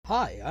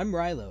Hi, I'm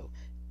Rilo,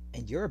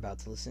 and you're about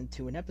to listen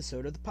to an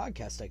episode of the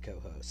podcast I co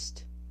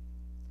host.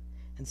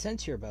 And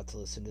since you're about to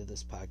listen to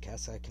this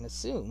podcast, I can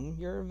assume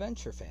you're a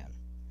Venture fan.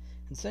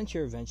 And since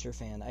you're a Venture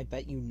fan, I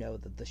bet you know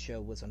that the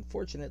show was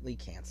unfortunately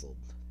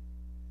canceled.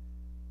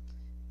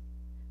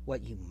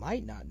 What you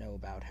might not know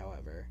about,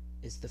 however,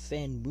 is the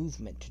fan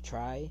movement to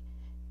try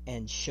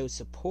and show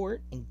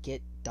support and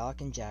get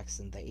Doc and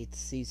Jackson the 8th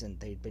season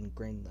they'd been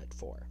greenlit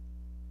for.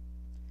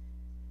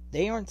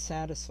 They aren't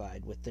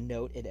satisfied with the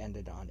note it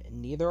ended on, and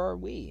neither are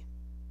we.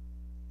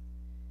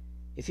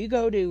 If you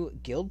go to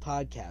Guild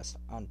Podcast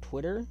on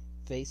Twitter,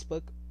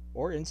 Facebook,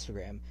 or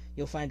Instagram,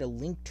 you'll find a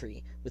link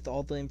tree with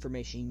all the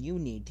information you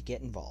need to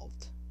get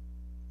involved.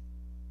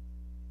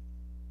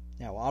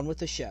 Now on with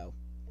the show,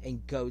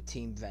 and go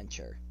Team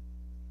Venture.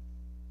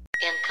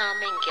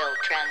 Incoming Guild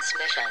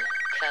transmission.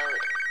 Code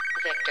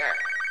Victor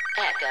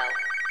Echo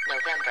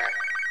November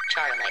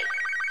Charlie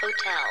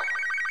Hotel.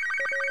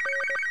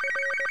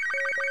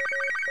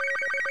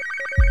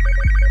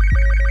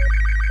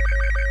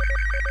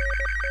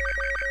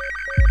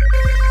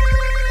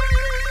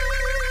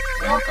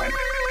 Welcome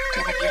to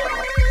the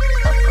Guild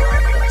of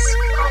Parameters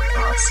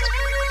podcast.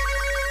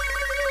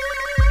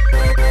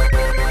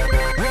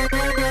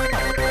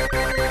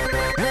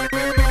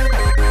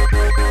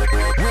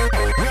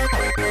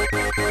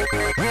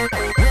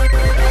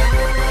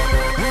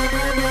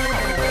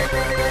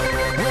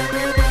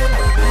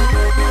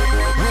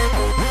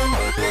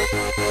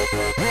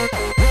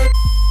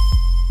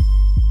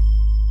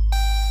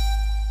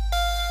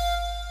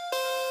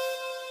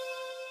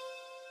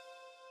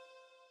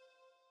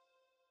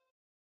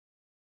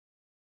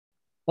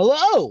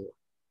 Hello!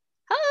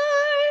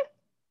 Hi!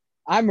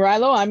 I'm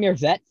Rilo, I'm your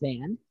vet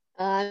fan,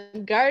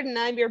 I'm Garden,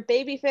 I'm your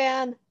baby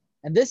fan.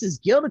 and this is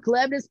Guild of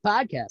Calamnus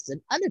Podcast,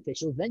 an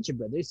unofficial Venture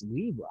Brothers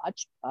We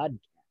Watch podcast.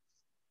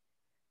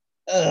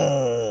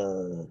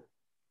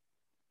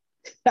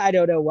 I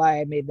don't know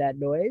why I made that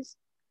noise.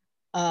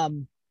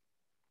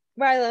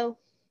 Rilo,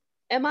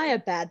 am I a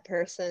bad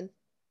person?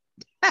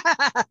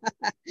 Eh.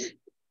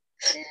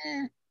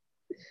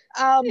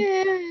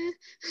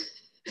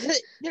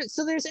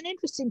 So there's an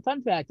interesting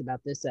fun fact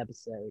about this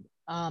episode.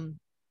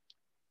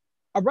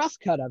 A rough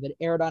cut of it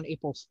aired on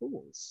April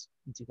Fools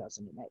in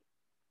 2008.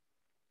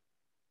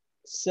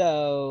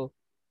 So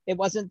it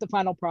wasn't the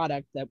final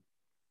product that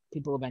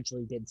people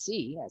eventually did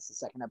see as the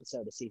second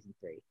episode of season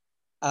 3.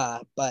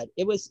 But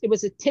it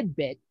was a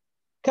tidbit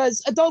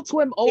because Adult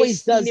Swim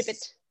always does.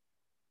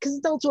 Because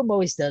Adult Swim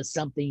always does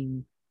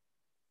something,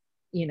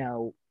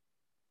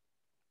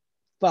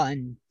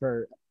 fun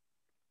for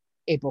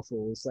April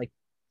Fools. Like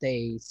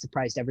they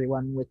surprised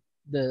everyone with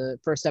the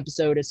first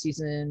episode of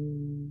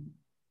season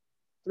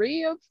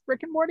 3 of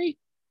Rick and Morty,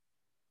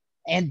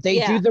 and they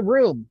do the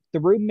room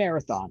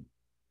marathon.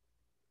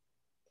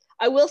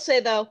 I will say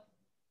though,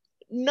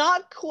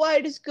 not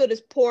quite as good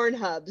as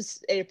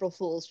Pornhub's April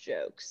Fool's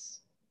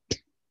jokes.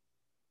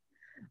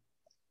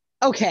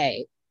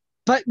 Okay,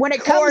 but when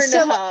it comes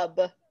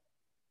Pornhub.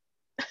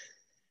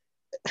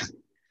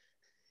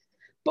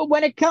 But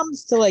when it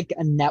comes to like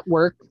a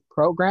network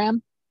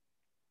program,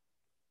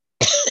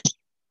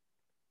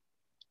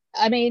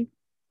 I mean,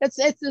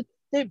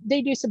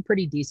 they do some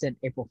pretty decent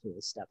April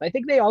Fool's stuff. I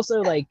think they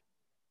also Definitely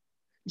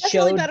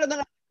better than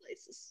other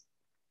places.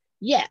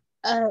 Yeah,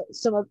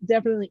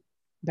 definitely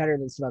better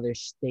than some other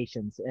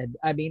stations. And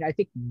I mean, I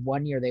think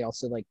one year they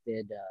also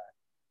did.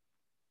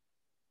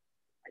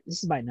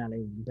 This might not have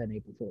even been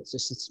April Fool's.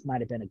 This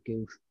might have been a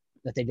goof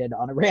that they did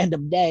on a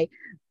random day.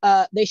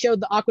 They showed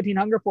the Aqua Teen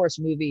Hunger Force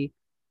movie.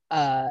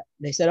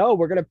 They said, "Oh,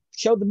 we're gonna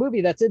show the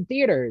movie that's in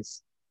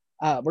theaters.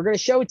 We're gonna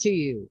show it to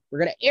you. We're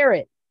gonna air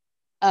it."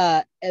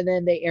 And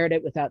then they aired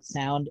it without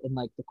sound in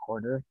the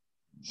corner,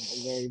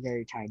 very,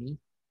 very tiny.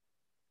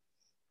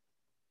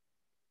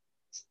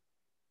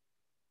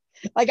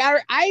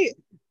 I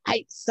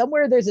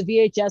somewhere there's a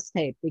VHS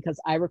tape because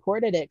I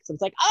recorded it because I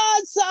was like, "Oh,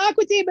 it's the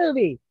Aqua Teen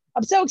movie!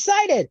 I'm so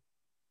excited!"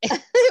 It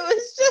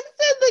was just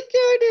in the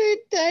corner,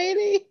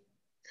 tiny.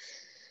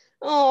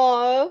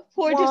 Oh,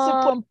 poor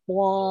disappointed.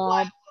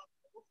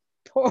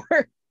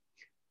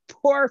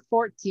 Poor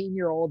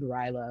 14-year-old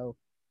Rilo.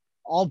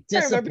 All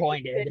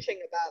disappointed.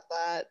 Bitching about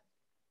that.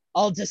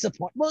 All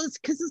disappointed. Well, it's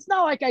because it's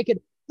not like I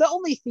could. The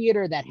only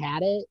theater that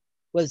had it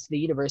was the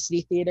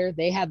University Theater.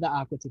 They had the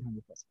Aqua Teen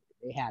Hunger Force.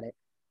 They had it,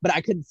 but I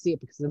couldn't see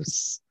it because it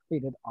was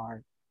rated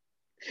R,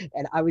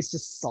 and I was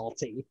just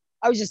salty.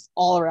 I was just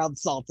all around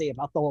salty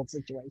about the whole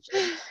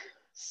situation.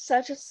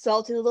 Such a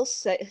salty little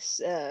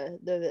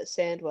the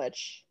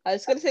sandwich. I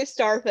was going to say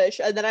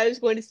starfish, and then I was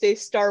going to say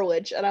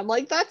starwich, and I'm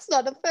like, that's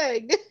not a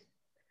thing.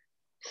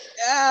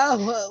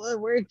 Well,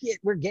 we're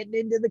getting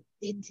into the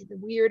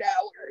weird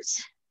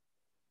hours.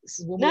 This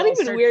is when not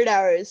even weird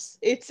hours.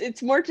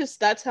 It's more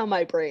just that's how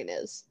my brain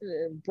is.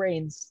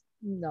 Brains,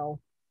 no.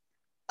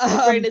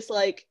 My brain is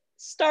like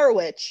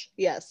Starwitch.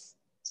 Yes,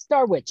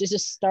 Starwitch is a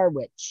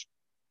Starwitch.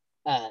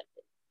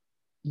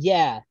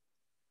 Yeah.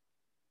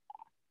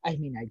 I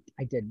mean,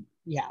 I didn't.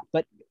 Yeah,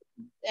 but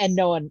and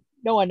no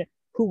one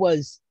who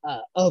was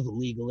of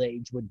legal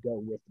age would go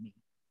with me.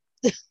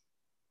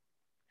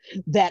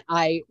 that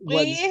I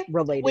was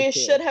related We to.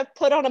 should have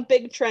put on a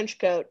big trench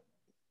coat.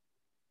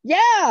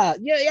 Yeah.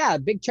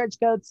 Big trench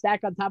coats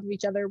stacked on top of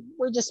each other.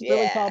 We're just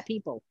really Yeah. tall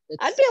people.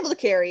 I'd be able to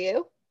carry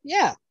you.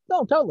 Yeah,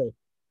 no, totally.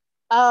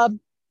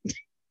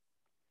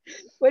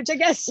 Which I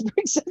guess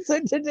brings us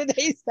into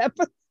today's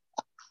episode.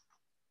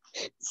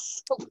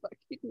 So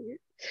fucking weird.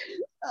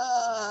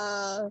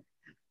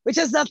 Which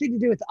has nothing to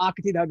do with the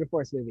Aqua Teen Hunger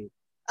Force movie.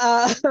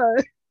 But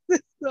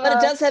it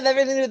does have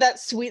everything to do with that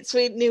sweet,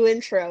 sweet new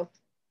intro.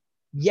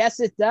 Yes,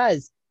 it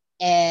does.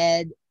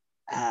 And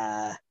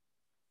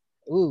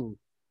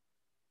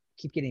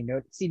keep getting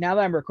See, now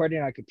that I'm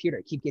recording on a computer,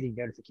 I keep getting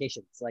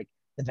notifications like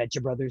the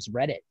Venture Brothers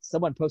Reddit.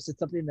 Someone posted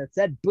something that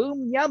said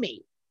 "Boom,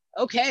 yummy."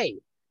 Okay.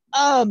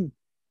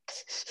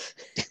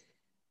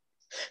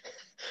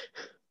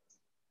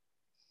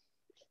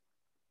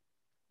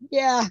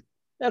 Yeah,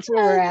 that's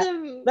where we're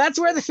at. That's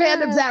where the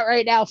fandom's at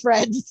right now,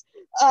 friends.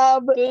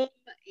 Boom,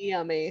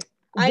 yummy.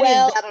 I need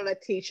that on a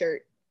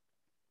t-shirt.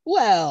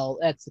 Well,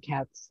 that's the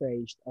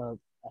catchphrase of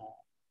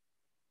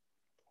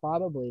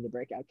probably the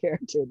breakout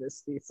character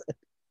this season.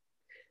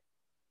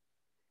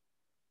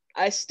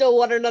 I still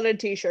want it on a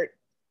t-shirt.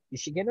 You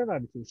should get it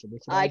on a t-shirt.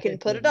 I can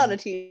put it on a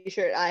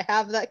t-shirt. I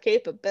have that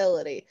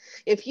capability.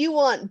 If you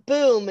want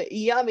boom,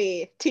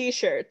 yummy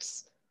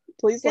t-shirts,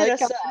 please like,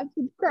 comment, and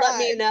subscribe. Let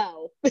me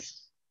know.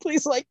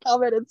 Please like,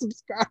 comment, and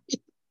subscribe.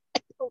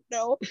 I don't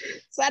know.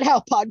 Is that how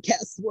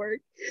podcasts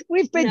work?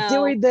 We've been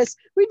doing this.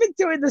 We've been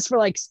doing this for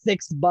like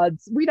 6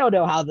 months. We don't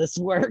know how this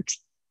works.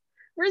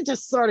 We're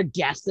just sort of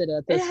guessing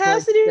at this. It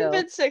hasn't even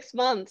been 6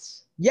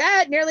 months.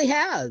 Yeah, it nearly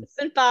has. It's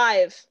been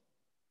 5.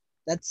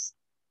 That's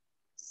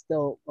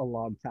still a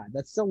long time.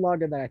 That's still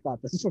longer than I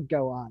thought this would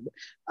go on.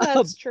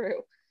 That's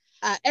true.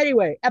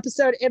 Anyway,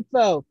 episode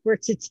info for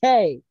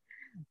today.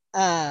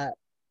 We're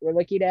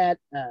looking at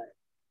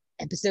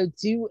episode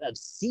 2 of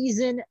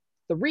season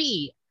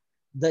 3.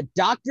 The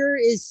Doctor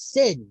is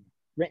Sin,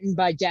 written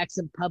by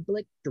Jackson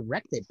Public,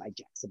 directed by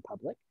Jackson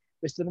Public,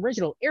 with an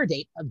original air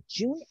date of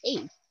June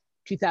 8th,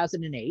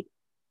 2008,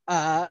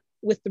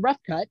 with the rough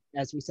cut,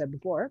 as we said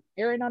before,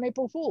 airing on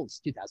April Fool's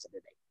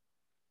 2008.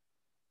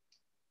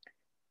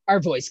 Our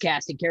voice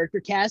cast and character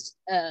cast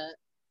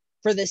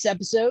for this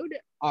episode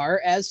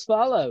are as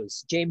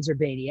follows: James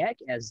Urbaniak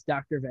as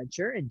Dr.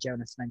 Venture and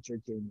Jonas Venture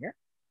Jr.,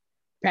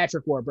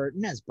 Patrick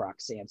Warburton as Brock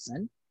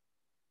Sampson,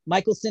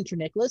 Michael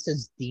Sinter-Nicholas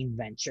as Dean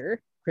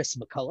Venture, Chris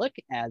McCulloch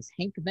as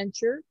Hank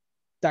Venture,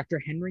 Dr.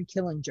 Henry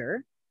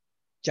Killinger,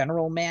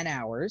 General Man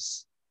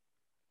Hours,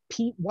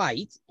 Pete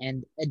White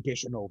and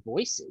additional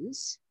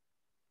voices,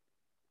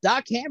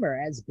 Doc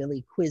Hammer as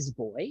Billy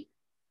Quizboy,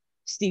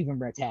 Stephen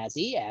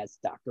Rattazzi as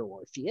Dr.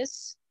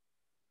 Orpheus,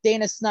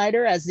 Dana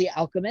Snyder as the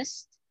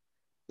Alchemist,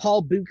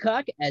 Paul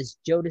Bucock as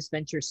Jonas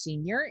Venture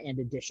Sr. and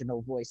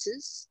additional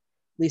voices,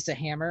 Lisa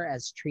Hammer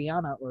as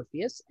Triana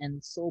Orpheus,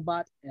 and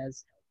Soulbot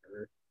as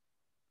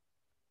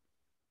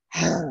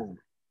Helper.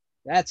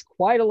 That's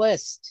quite a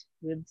list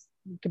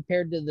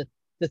compared to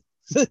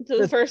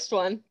the first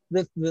one.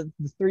 The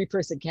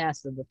 3-person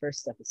cast of the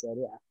first episode,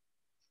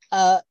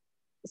 yeah.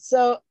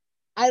 So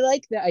I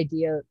like the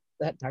idea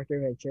that Dr.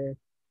 Venture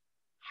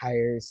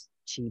hires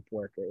cheap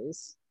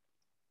workers.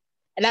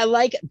 And I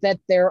like that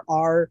there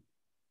are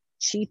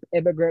cheap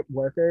immigrant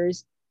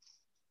workers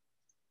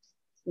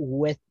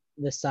with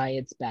the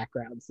science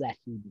backgrounds that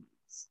he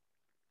needs.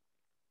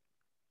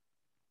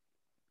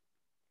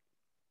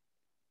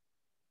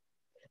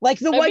 Like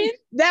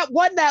that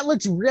one that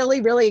looks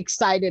really, really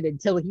excited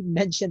until he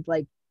mentioned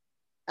like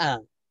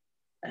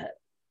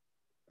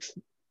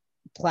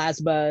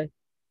plasma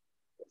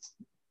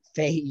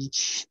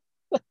phage.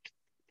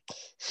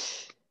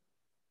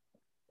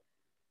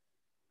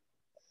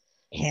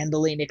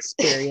 Handling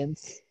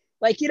experience.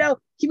 Like,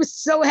 he was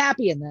so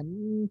happy, and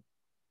then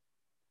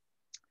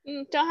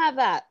don't have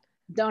that.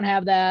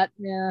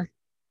 Yeah.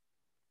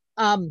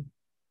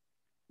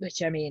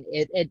 Which I mean,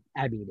 it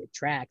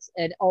tracks,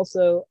 and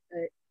also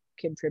it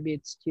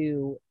contributes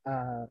to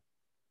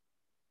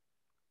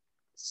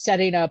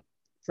setting up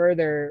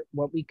further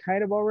what we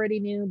kind of already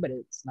knew, but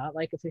it's not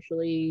like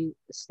officially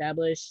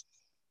established.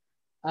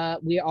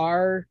 We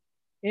are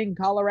in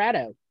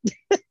Colorado.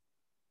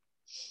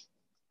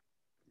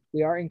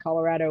 We are in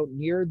Colorado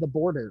near the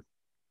border.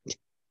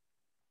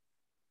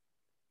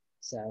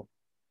 So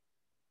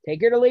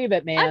take it or leave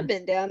it, man. I've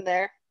been down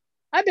there.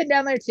 I've been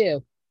down there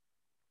too.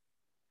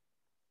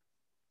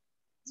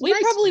 We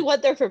probably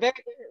went there for very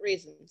different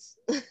reasons.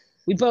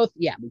 we both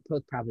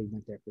probably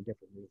went there for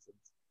different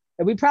reasons.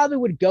 And we probably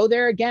would go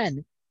there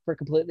again for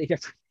completely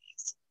different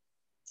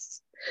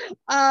reasons.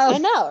 I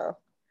know.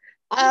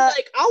 I'm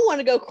like, I want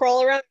to go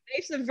crawl around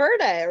Mesa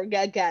Verde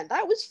again.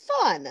 That was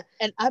fun.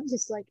 And I'm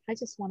just like, I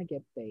just want to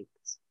get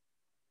baked.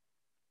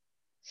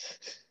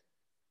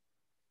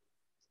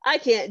 I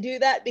can't do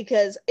that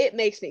because it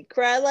makes me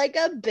cry like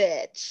a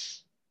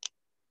bitch.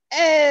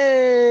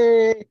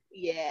 Hey!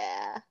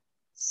 Yeah.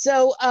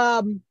 So,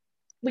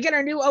 we get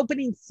our new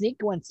opening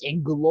sequence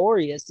in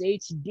glorious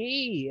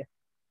HD.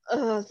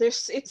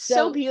 It's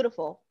so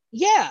beautiful.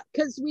 Yeah,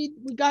 because we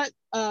got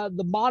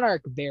the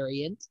Monarch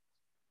variant,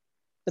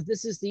 but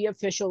this is the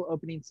official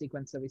opening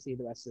sequence that we see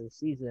the rest of the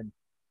season.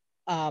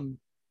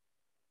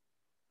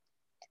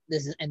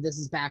 This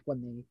is back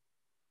when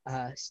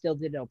they still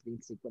did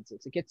opening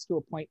sequences. It gets to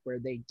a point where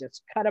they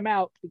just cut them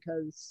out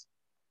because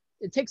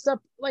it takes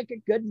up like a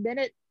good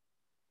minute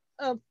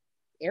of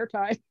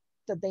airtime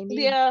that they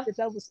need Yeah, to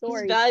tell the it's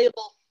story.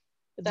 valuable.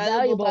 It's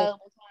valuable.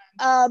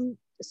 Valuable.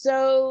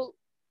 So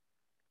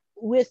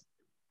with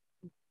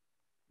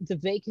the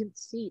vacant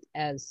seat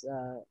as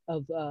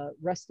of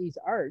Rusty's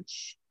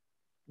arch,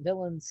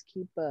 villains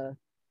keep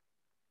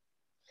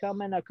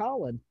coming a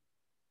calling.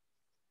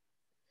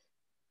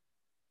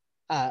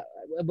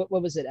 What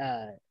was it?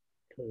 It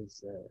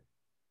was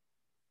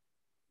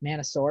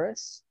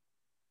Manosaurus,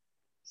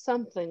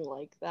 Something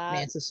like that.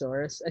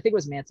 Mansasaurus. I think it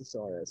was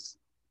Mansasaurus.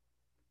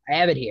 I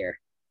have it here.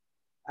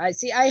 I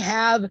see. I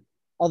have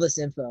all this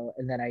info,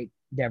 and then I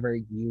never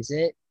use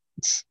it.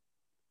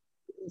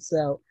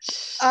 So,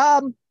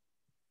 I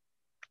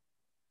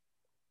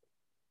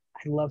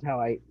love how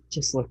I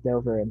just looked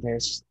over and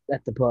there's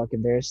at the book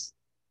and there's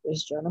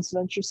Jonas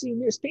Venture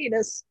Sr.'s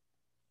penis.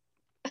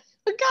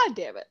 God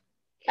damn it.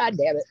 God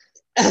damn it.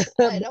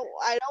 I don't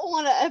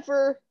want to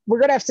ever. We're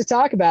gonna have to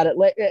talk about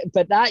it,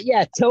 but not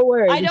yet. Don't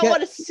worry. I don't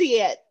want to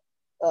see it.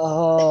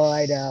 Oh,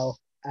 I know.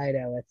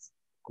 It's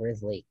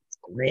grisly. It's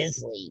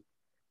grisly.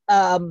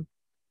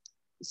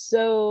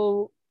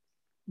 So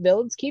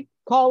villains keep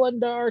calling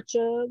to Arch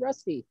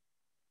Rusty.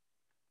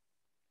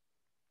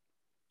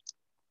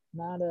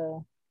 He's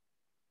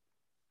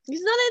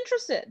not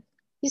interested.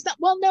 He's not.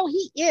 Well, no,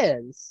 he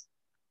is.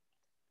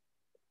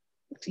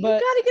 You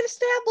But- got to get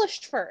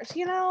established first.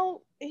 You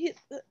know, he's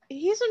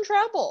in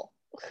trouble.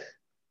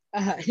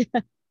 He's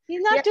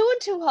not Yeah. doing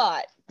too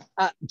hot.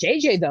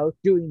 JJ though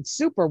doing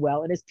super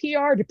well, and his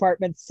PR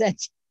department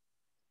sent,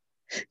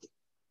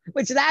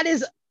 which that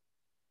is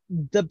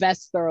the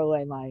best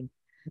throwaway line.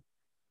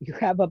 You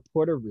have a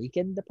Puerto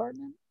Rican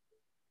department?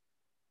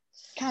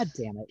 God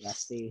damn it,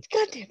 Rusty.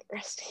 God damn it,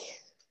 Rusty.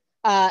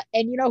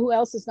 And you know who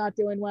else is not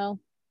doing well?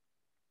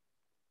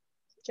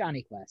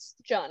 Johnny Quest.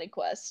 Johnny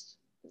Quest.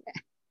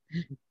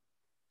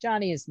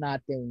 Johnny is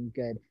not doing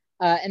good.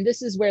 And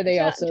this is where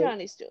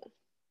Johnny's doing.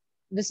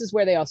 This is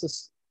where they also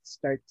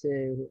start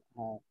to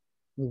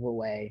move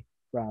away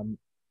from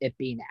it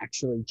being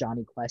actually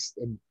Johnny Quest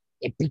and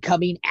it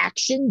becoming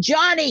Action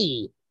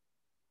Johnny.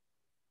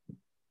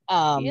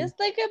 He is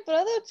like a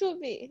brother to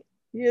me.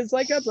 He is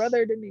like a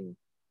brother to me.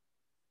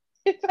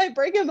 If I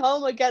bring him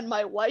home again,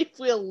 my wife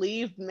will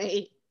leave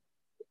me.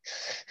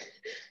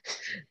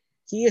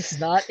 He is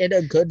not in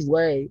a good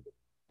way.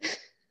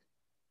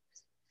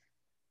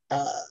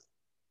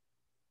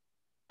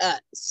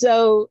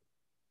 So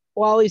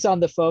while he's on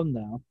the phone,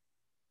 though,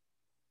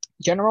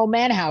 General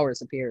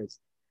Manhowers appears,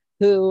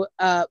 who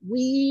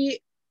we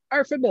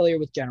are familiar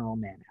with. General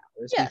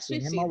Manhowers. Yes,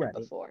 we've seen him already.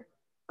 before.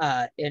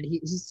 And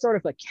he's sort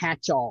of a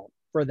catch-all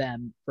for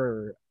them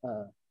for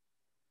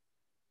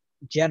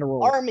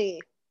general army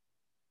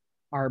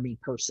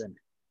person,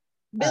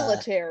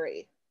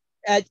 Military.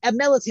 a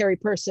military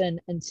person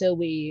until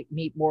we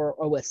meet more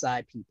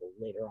OSI people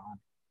later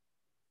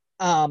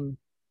on.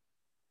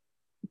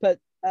 But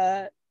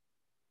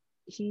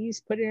he's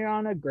putting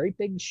on a great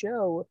big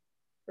show.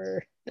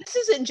 This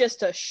isn't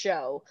just a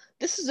show.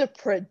 This is a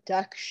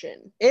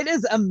production. It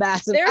is a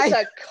massive. There's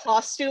a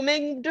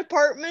costuming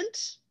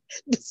department.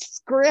 The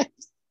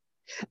script.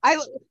 I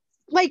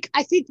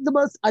think the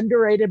most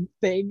underrated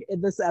thing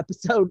in this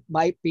episode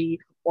might be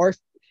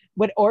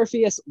when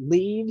Orpheus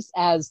leaves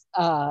as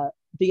the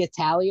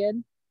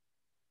Italian,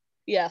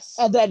 Yes.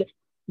 and then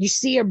you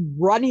see him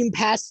running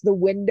past the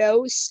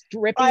window,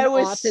 stripping I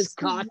was off his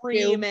costume.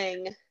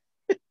 screaming.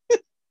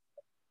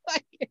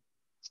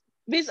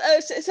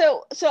 Because,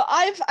 so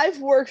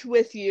I've worked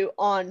with you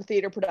on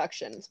theater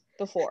productions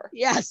before.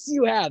 Yes,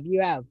 you have.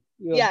 Yeah,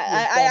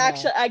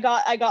 I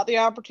got the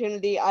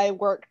opportunity. I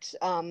worked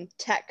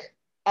tech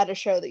at a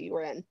show that you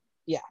were in.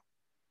 Yeah.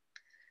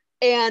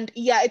 And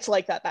yeah, it's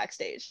like that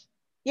backstage.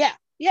 Yeah,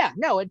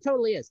 no, it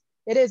totally is.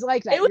 It is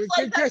like that. It was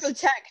like that for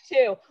tech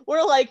too.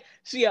 We're like,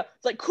 so yeah,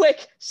 it's like,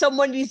 quick,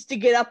 someone needs to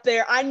get up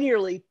there. I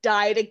nearly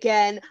died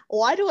again.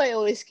 Why do I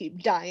always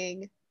keep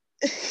dying?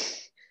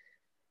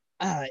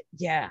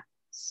 Yeah.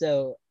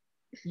 So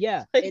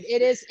yeah,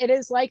 it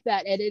is like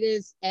that, and it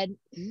is, and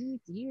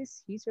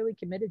he's really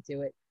committed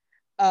to it.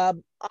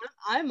 I'm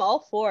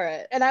all for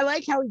it. And I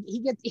like how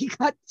he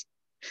got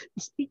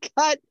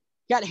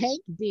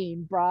Hank,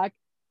 Dean, Brock,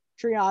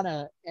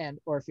 Triana, and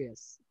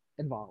Orpheus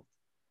involved.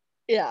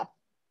 Yeah.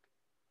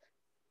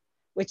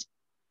 Which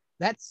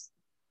that's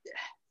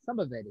some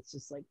of it. It's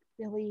just like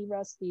Billy,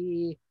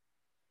 Rusty,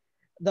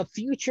 the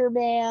Future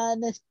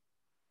Man,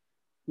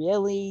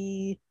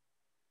 Billy.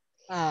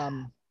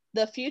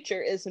 The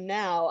future is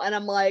now, and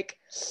I'm like,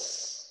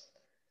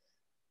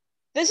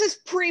 this is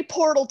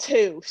pre-Portal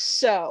 2,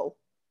 so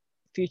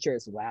Future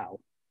is wow.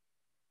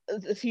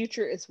 The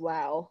future is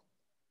wow.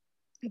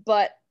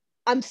 But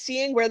I'm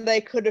seeing where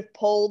they could have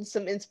pulled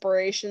some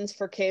inspirations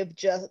for Cave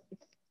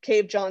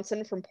Cave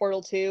Johnson from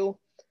Portal 2.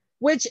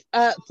 Which,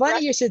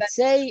 funny you should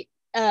say,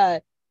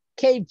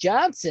 Cave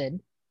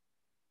Johnson.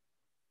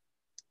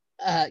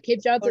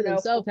 Cave Johnson Oh, no.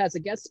 himself has a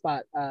guest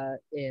spot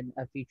in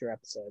a future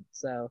episode.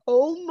 So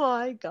Oh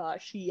my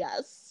gosh,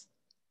 yes.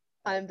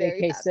 I'm very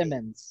A.K. happy.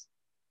 Simmons.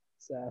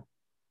 So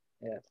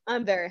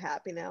I'm very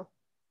happy now.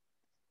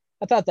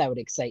 I thought that would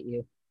excite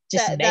you.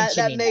 Just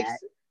mentioning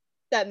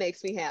that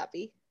makes me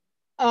happy.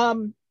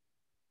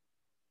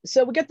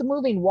 So we got the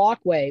moving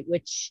walkway,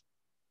 which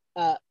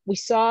we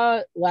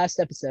saw last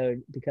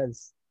episode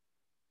because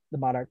the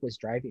Monarch was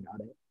driving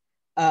on it.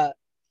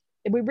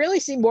 And we really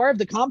see more of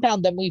the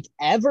compound than we've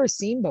ever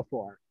seen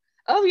before.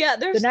 Oh yeah,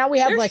 So now we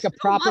have like a so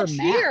proper much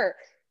map. here.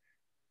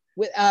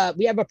 We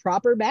have a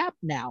proper map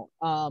now.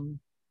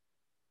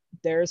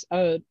 There's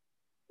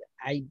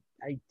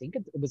I think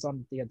it was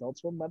on the Adult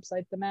Swim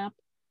website, the map.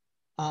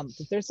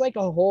 There's like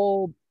a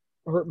whole,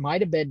 or it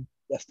might have been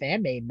a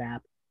fan made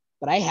map,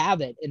 but I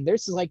have it, and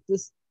there's like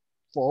this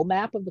full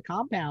map of the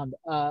compound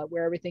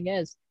where everything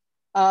is.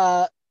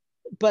 But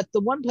the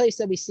one place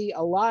that we see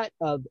a lot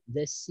of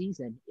this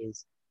season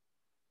is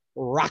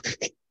Rock.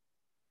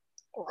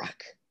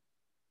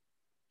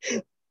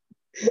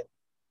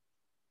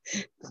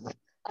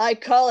 I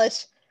call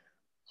it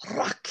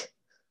Rock.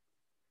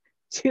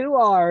 2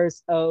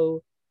 R's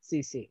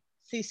OCC.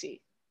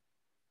 CC.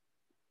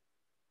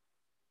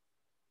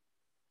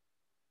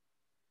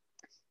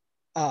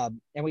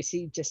 And we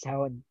see just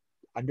how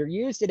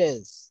underused it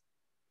is.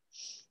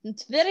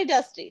 It's very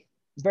dusty.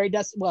 It's very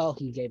dusty. Well,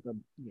 he gave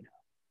them,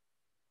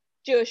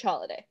 Jewish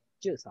holiday.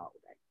 Jewish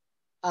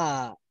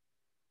holiday.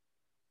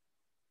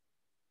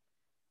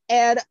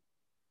 And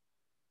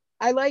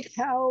I like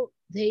how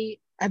they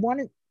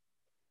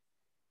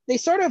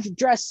sort of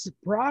dress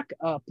Brock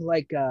up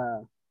like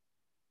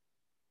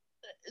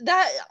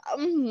That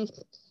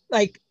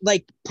like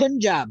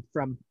Punjab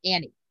from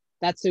Annie.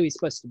 That's who he's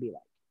supposed to be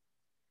like.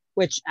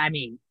 Which, I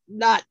mean,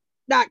 not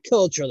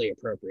culturally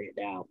appropriate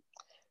now.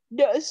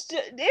 no,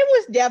 it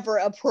was never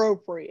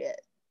appropriate.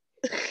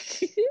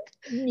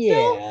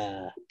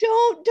 Yeah.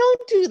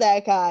 Don't do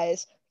that,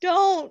 guys.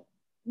 Don't.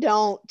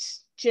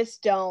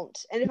 Just don't.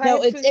 And if No,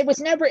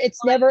 it's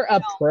never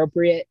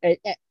appropriate.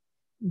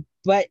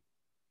 But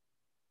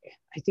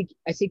I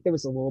think there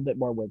was a little bit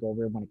more wiggle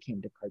room when it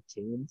came to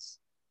cartoons.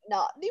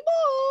 Not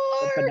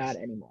anymore. But not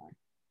anymore.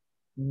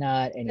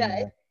 Not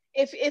anymore.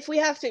 Yeah, if we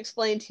have to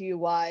explain to you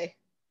why,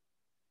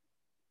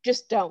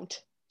 just don't.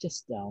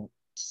 Just don't.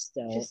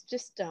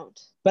 Just don't.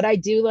 But I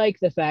do like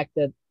the fact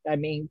that, I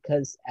mean,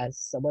 because as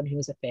someone who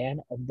was a fan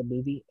of the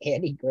movie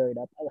Annie growing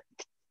up, I like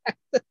the fact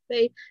that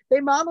they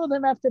modeled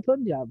him after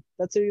Punjab.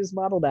 That's who he was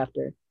modeled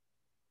after.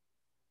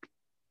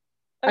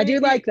 I do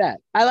like that.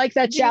 I like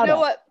that shout out. You know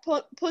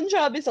what?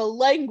 Punjab is a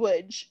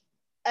language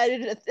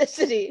and an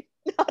ethnicity,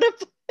 not a.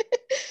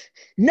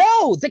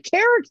 No, the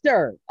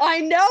character. I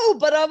know,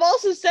 but I'm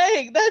also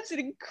saying that's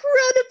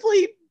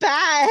incredibly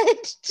bad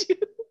to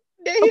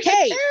name a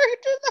character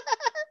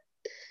that.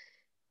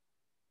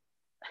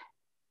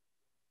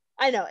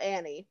 I know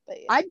Annie, but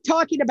yeah. I'm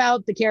talking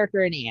about the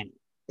character in Annie.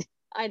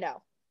 I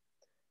know.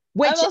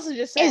 Which I'm also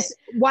just saying, is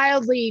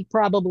wildly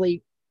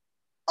probably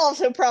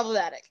also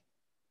problematic.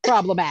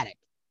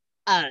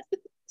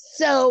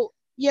 So,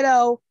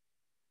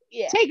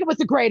 Yeah. take it with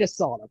a grain of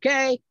salt,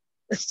 okay?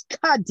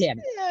 God damn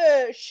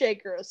it.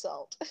 Shaker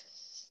assault.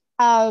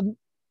 Hell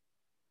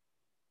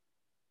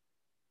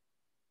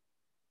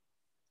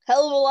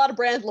Hell of a lot of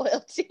brand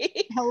loyalty.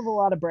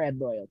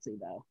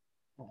 Though.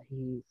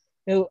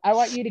 So I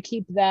want you to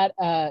keep that.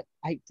 I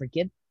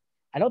forget.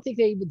 I don't think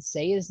they even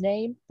say his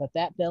name, but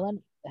that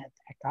villain, that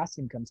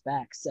costume comes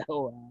back.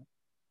 So,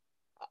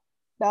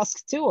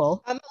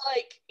 Malskatool. I'm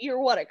like, you're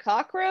what, a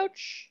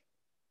cockroach?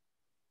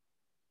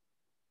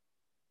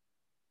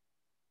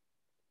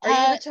 Are you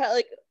gonna try,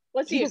 like,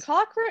 was he a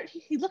cockroach?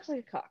 He looked like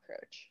a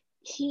cockroach.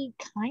 He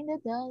kind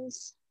of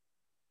does.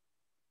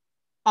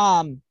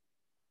 And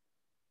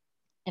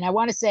I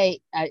want to say,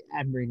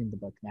 I'm reading the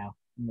book now.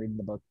 I'm reading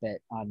the book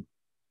bit on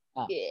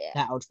the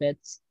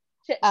outfits.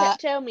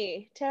 Tell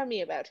me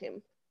about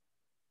him.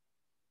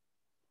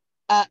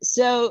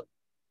 So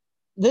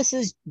this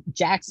is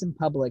Jackson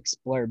Public's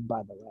blurb,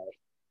 by the way,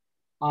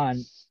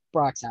 on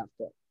Brock's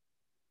outfit.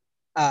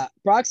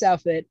 Brock's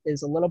outfit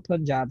is a little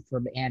Punjab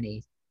from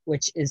Annie,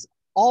 which is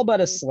all but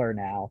a slur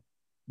now.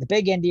 The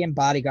big Indian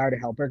bodyguard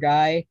helper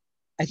guy.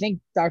 I think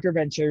Dr.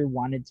 Venture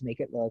wanted to make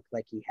it look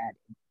like he had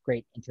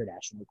great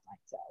international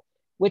clientele,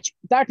 which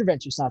Dr.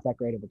 Venture's not that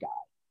great of a guy.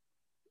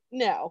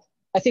 No.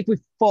 I think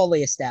we've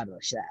fully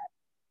established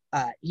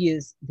that. He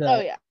is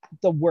the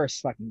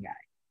worst fucking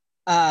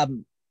guy.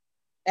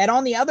 And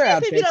on the other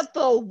outfits, maybe not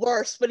the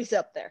worst, but he's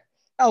up there.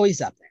 Oh,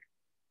 he's up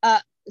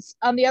there.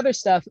 On the other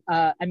stuff,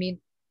 I mean,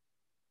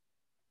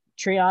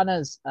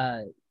 Triana's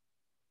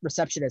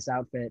receptionist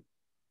outfit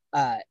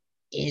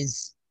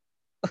is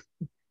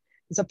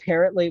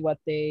apparently what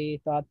they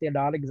thought the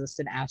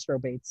non-existent Astro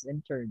Bates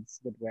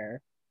interns would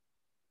wear,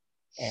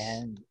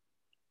 and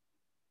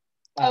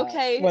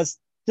was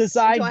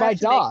designed by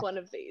Doc. One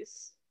of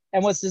these.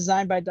 And was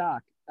designed by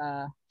Doc.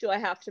 Do I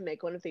have to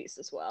make one of these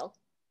as well?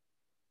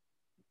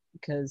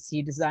 Because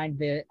he designed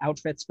the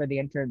outfits for the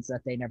interns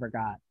that they never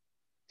got.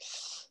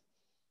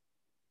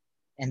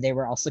 And they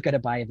were also going to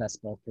buy a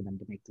Vespa for them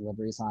to make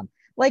deliveries on.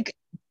 Like,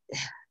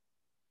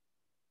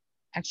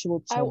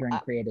 actual children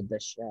created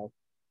this show.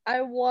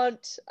 I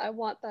want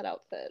that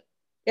outfit.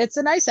 It's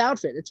a nice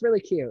outfit. It's really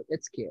cute.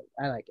 It's cute.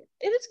 I like it.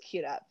 It is a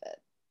cute outfit.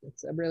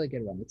 It's a really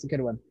good one. It's a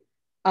good one.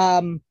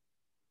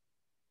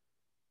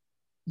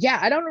 Yeah,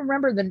 I don't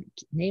remember the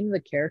name of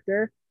the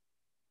character,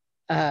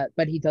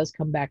 but he does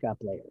come back up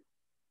later.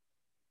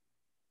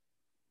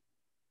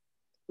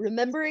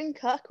 Remembering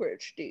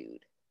Cockroach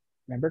Dude.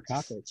 Remember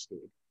Cockroach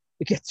Dude?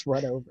 It gets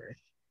run over.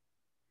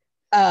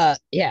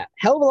 Yeah,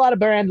 hell of a lot of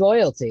brand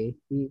loyalty.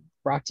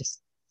 Brock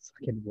just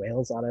fucking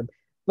wails on him.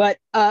 But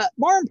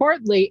more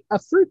importantly, a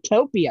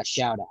Fruitopia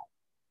shout out.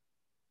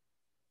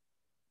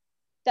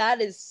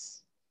 That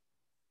is.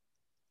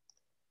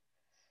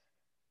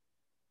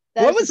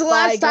 When was the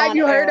last time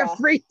you heard of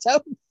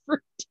Fruitopia?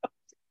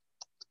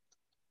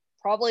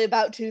 Probably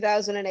about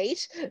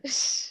 2008.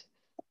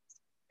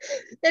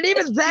 And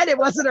even then, it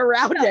wasn't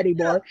around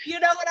anymore.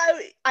 You know what?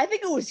 I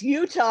think it was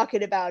you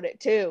talking about it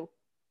too.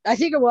 I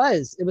think it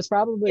was. It was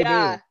probably me.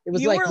 It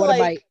was like one of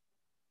my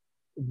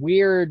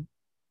weird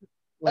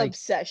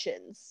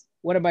obsessions.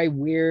 One of my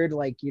weird, it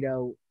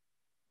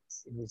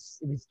was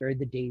during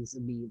the days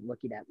of me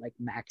looking at like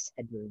Max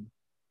Headroom,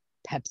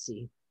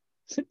 Pepsi.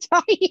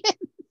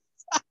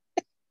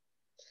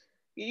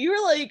 You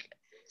were like,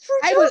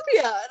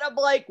 Fruitopia, and I'm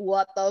like,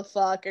 what the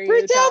fuck are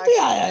you talking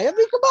about? I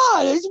mean, come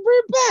on, it's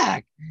bring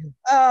back.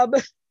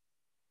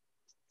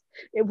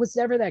 It was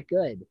never that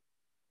good.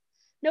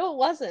 No, it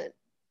wasn't.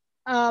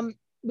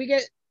 We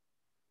get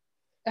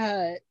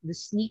the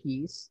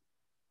Sneakies,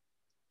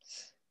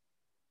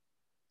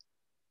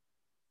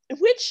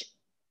 which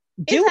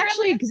do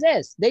actually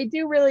exist. They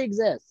do really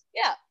exist.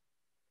 Yeah,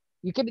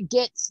 you can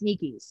get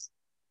Sneakies,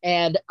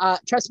 and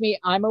trust me,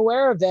 I'm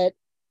aware of it.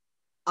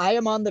 I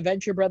am on the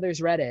Venture Brothers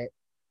Reddit.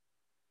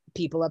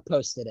 People have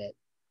posted it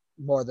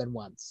more than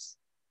once.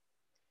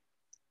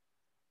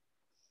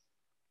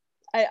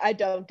 I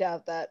don't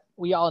doubt that.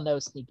 We all know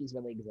Sneakies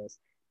really exist.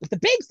 But the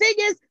big thing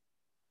is,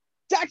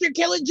 Dr.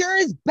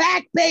 Killinger is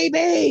back,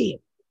 baby!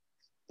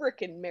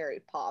 Frickin'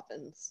 Mary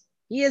Poppins.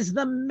 He is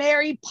the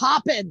Mary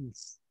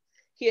Poppins.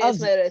 He is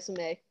my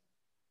resume.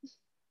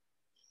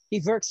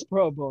 He works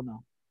pro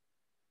bono.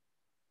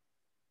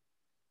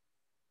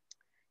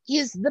 He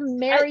is the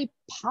Mary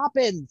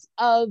Poppins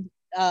of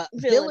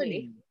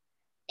villainy.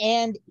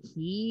 And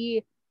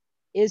he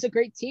is a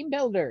great team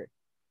builder.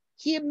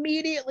 He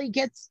immediately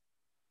gets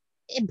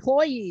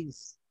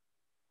employees.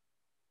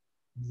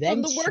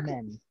 From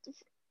Venchmen.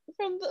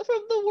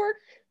 the work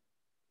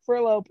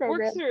furlough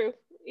program. Work through.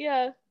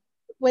 Yeah.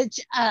 Which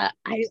I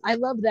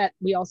love that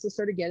we also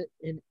sort of get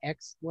an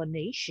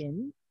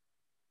explanation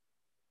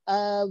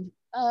of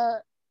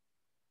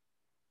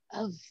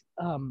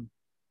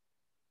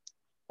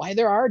why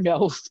there are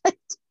no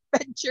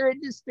venture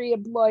industry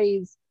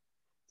employees.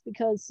 It's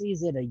because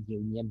he's in a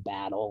union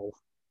battle.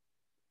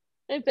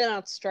 They've been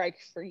on strike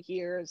for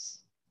years.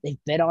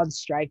 They've been on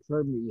strike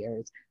for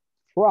years.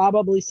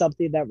 Probably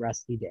something that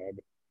Rusty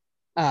did.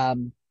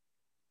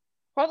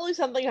 Probably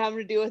something having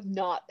to do with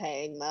not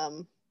paying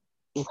them.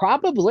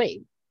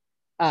 Probably.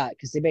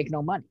 Because they make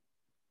no money.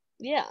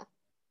 Yeah.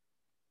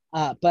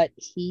 But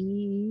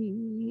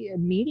he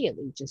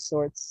immediately just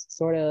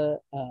sort of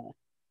And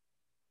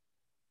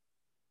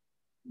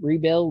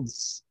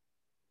rebuilds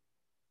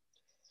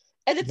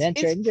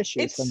venture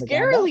industries it's from the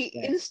ground scarily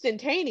up.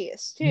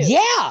 instantaneous too.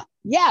 Yeah.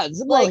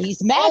 Well,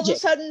 he's magic. All of a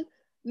sudden,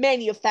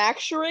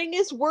 manufacturing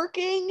is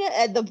working,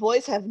 and the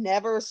boys have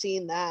never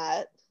seen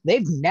that.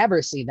 They've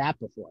never seen that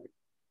before.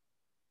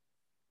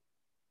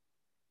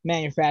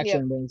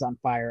 Manufacturing wings on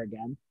fire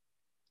again.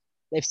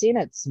 They've seen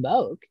it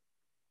smoke.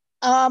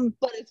 But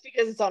it's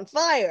because it's on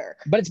fire.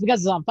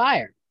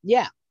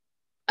 Yeah.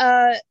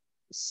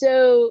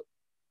 So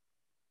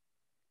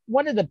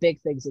one of the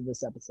big things in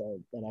this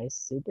episode that I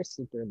super,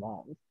 super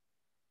love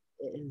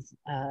is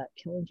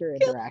Killinger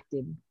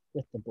interacting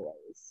with the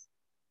boys.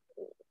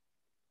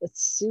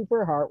 It's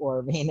super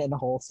heartwarming and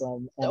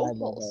wholesome. And So I love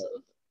wholesome.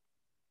 it.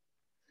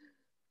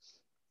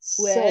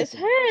 Where's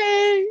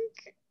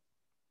Hank?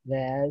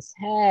 There's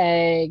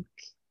Hank.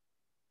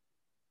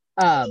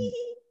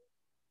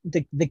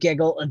 The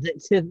giggle.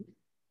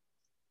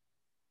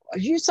 Are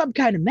you some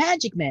kind of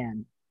magic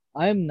man?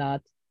 I'm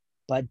not,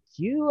 but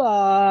you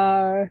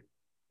are.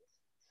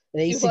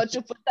 You want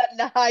to put that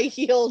in a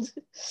high-yield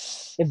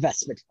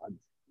investment fund.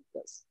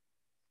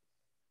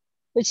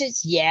 Which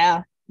is,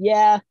 yeah.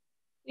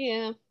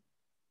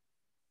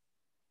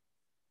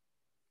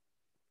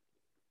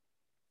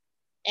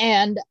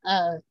 And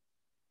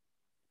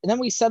then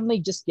we suddenly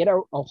just get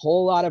a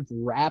whole lot of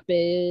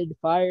rapid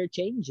fire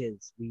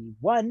changes.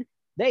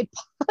 They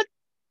put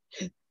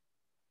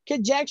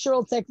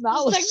conjectural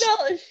technology.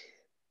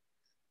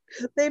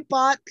 They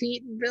bought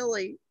Pete and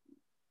Billy.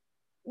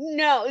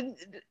 No,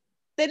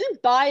 they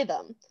didn't buy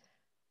them.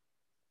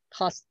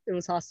 It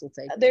was hostile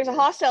takeover. There's a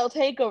hostile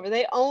takeover.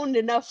 They owned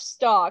enough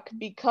stock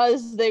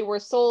because they were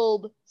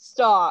sold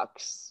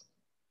stocks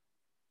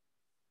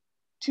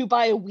to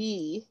buy a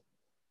Wii.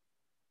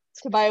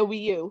 To buy a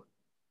Wii U.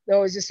 No,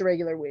 it was just a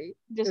regular Wii.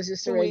 It was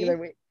just a the regular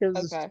Wii? Wii. It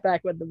was Okay. just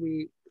back when the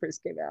Wii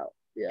first came out.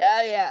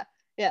 Yeah.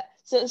 Yeah.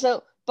 So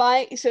to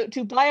buy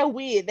a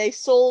Wii, they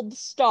sold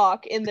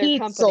stock in their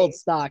Pete company. sold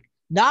stock,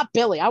 not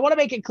Billy. I want to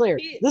make it clear.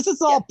 Pete- This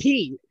is all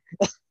Pete.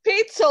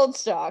 Pete sold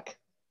stock,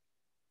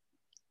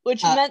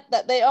 which meant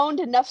that they owned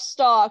enough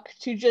stock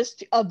to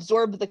just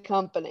absorb the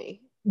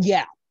company.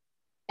 Yeah.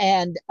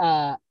 And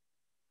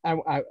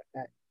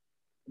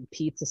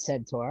Pete's a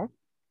centaur,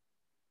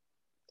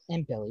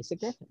 and Billy's a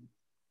griffin.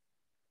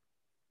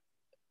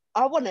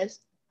 I want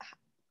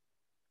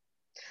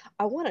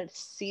to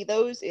see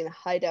those in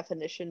high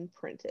definition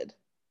printed.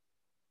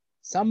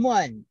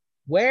 Someone,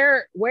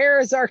 where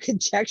is our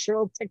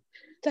conjectural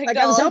Technology like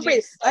I was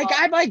hoping, stuff. like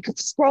I'm like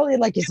scrolling,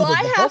 like is do it in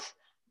the book?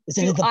 Is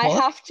it in the I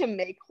book? have to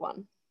make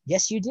one.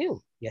 Yes, you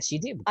do. Yes, you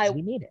do. Because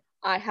we need it.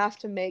 I have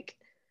to make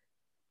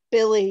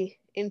Billy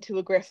into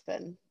a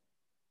griffin.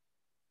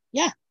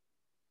 Yeah.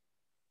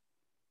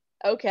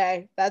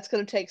 Okay, that's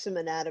gonna take some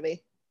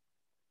anatomy.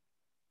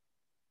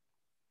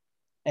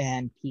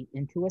 And Pete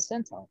into a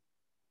centaur.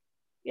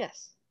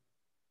 Yes.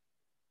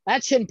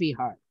 That shouldn't be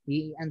hard.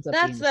 He ends up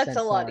being a That's a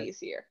centaur. lot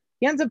easier.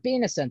 He ends up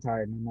being a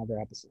centaur in another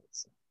episode.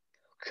 So.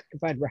 You can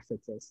find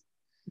references.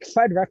 You can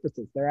find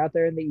references. They're out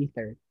there in the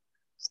ether.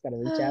 Just gotta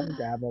reach out and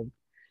grab them.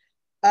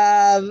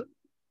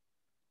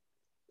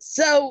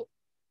 So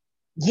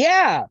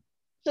yeah.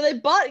 So they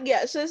bought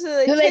so they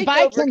So they take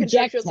buy over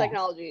Conjectural Conjecta.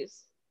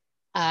 Technologies.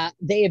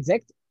 They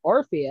evict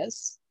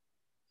Orpheus.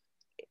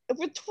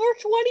 For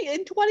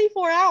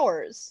 24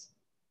 hours.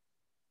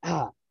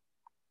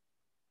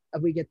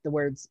 We get the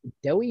words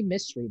 "doughy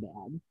mystery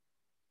man,"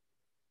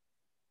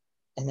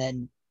 and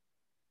then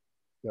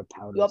your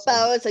powers. Your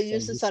powers are are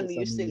useless on me,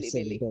 you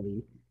silly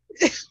Billy.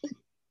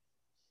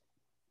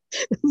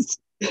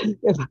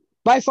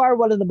 By far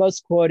one of the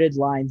most quoted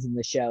lines in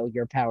the show.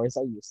 Your powers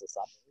are useless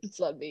on me. It's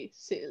on me,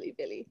 silly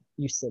Billy.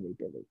 You silly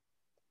Billy.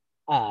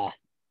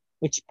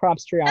 Which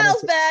prompts Triana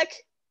Al's to back.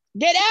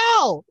 get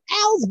Al.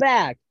 Al's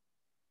back.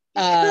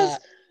 Because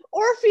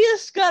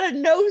Orpheus got a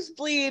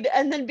nosebleed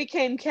and then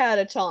became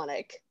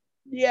catatonic.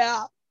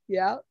 Yeah.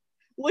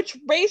 Which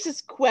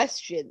raises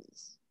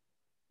questions.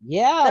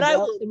 Yeah, That I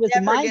well, will it was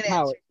never mind get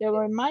power. answered. They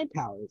were mind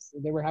powers.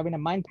 They were having a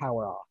mind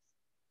power off.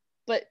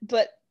 But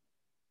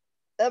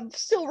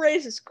still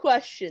raises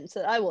questions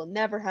that I will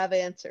never have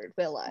answered,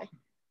 will I?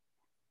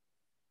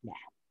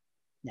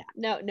 Nah.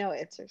 No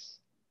answers.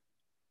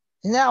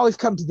 And now we've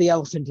come to the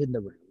elephant in the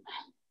room.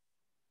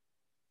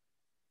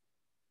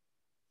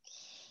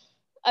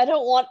 I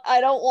don't want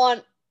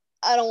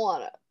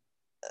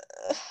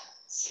it.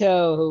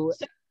 So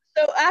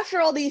So after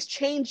all these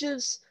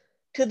changes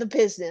to the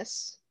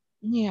business,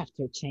 you have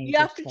to change. You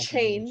have to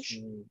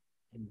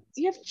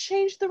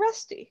change the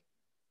Rusty.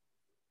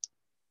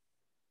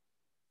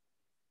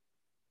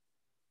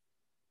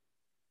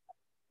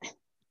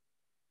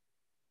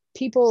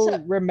 People So,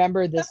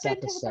 remember this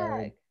Stuffed into the episode.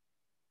 bag.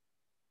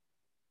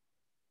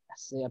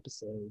 That's the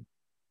episode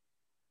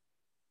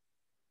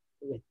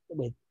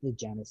with the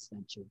Jonas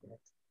Venture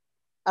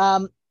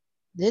bit.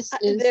 This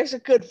is There's a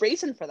good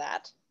reason for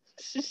that.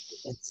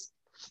 it's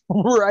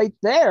right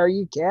there.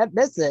 You can't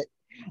miss it.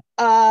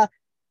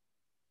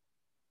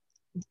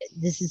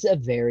 This is a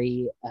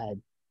very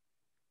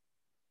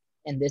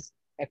and this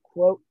a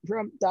quote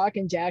from Doc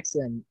and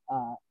Jackson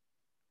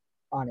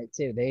on it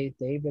too.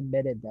 They've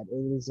admitted that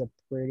it is a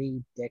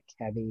pretty dick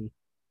heavy,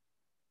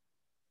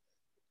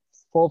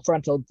 full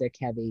frontal dick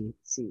heavy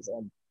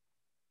season.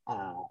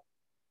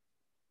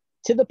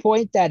 To the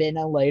point that in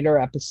a later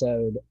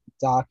episode,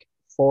 Doc,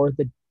 for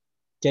the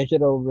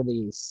digital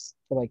release,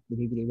 for like the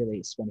DVD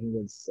release, when he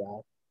was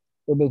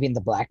removing the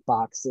black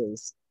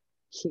boxes,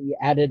 he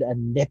added a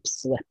nip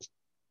slip.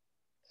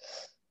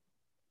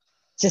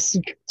 Just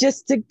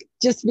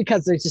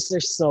because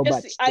there's so Just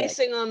much the dick.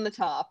 icing on the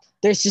top.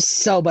 There's just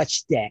so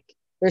much dick.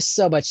 There's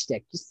so much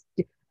dick. Just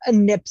a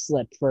nip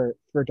slip for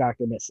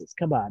Dr. Mrs.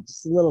 Come on,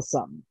 just a little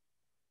something.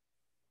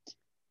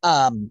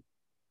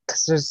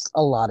 Because there's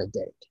a lot of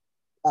dick.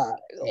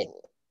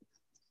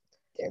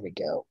 There we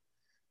go.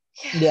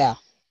 Yeah.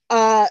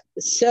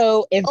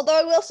 So if Although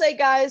I will say,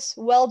 guys,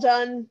 well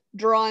done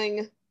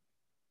drawing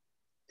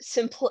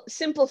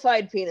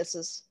simplified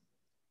penises.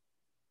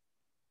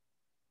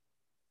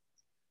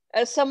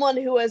 As someone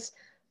who has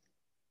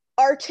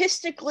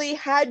artistically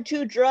had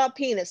to draw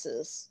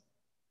penises,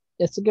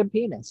 it's a good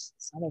penis.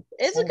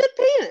 it's a good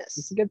penis.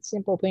 It's a good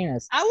simple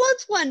penis. I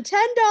once won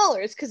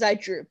 $10 because I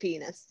drew a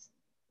penis.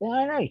 Yeah,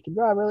 I know you can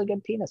draw a really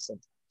good penis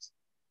sometimes.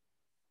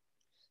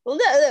 Well,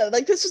 no,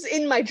 like this was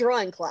in my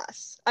drawing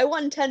class. I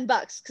won $10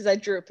 because I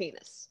drew a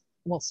penis.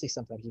 We'll see.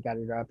 Sometimes you got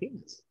to draw a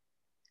penis.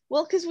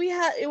 Well, because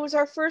it was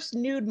our first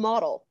nude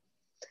model,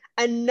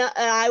 and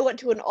I went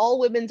to an all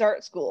women's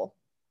art school,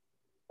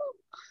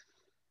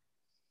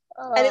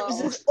 and it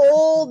was this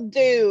old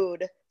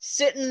dude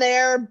sitting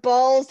there,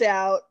 balls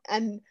out,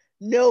 and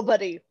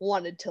Nobody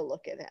wanted to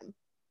look at him.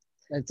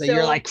 And so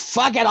you're like,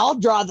 fuck it, I'll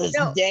draw this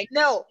dick.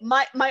 No,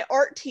 my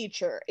art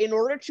teacher, in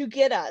order to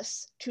get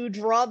us to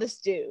draw this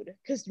dude,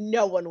 because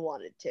no one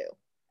wanted to,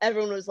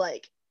 everyone was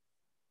like,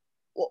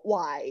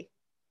 why?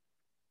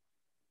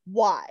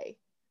 Why?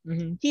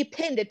 Mm-hmm. He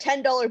pinned a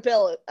 $10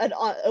 bill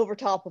over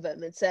top of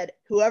him and said,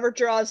 whoever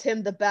draws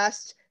him the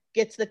best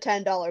gets the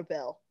 $10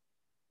 bill.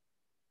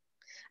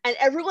 And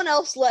everyone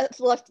else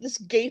left this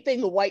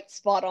gaping white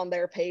spot on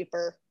their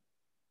paper.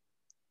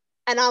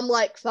 And I'm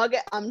like, fuck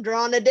it, I'm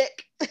drawing a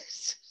dick.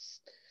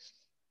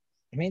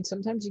 I mean,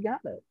 sometimes you got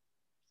it.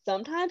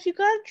 Sometimes you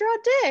gotta draw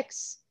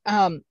dicks.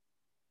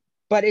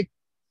 But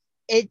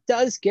it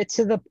does get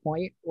to the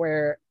point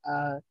where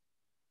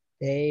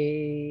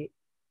they,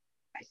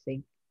 I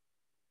think,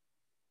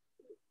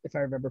 if I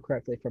remember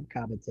correctly from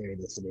commentary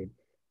listening,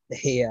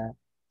 they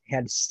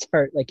had to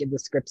start like in the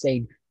script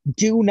saying,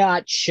 do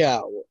not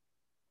show.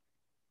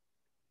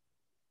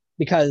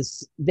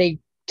 Because they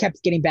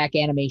kept getting back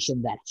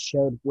animation that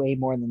showed way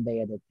more than they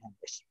had intended.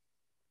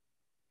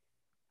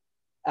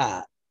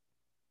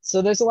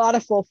 So there's a lot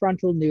of full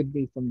frontal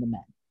nudity from the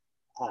men.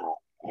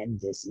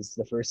 And this is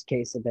the first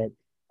case of it.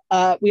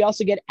 We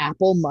also get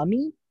Apple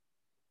Mummy,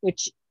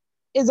 which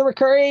is a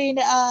recurring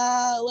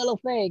little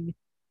thing.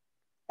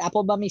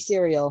 Apple Mummy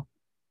cereal.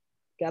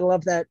 Gotta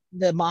love that,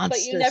 the monster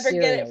But you never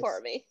cereals. get it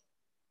for me.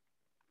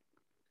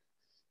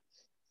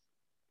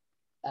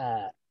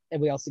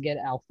 And we also get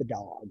Alpha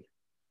Dog.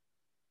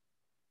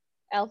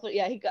 Alpha,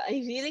 yeah,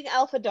 he's eating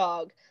Alpha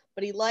Dog,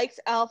 but he likes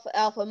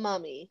Alpha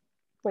Mummy.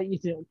 But you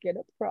don't get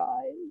a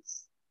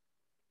prize.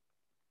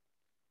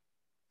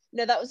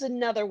 No, that was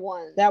another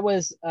one. That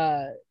was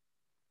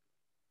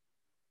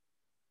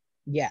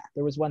yeah,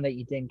 there was one that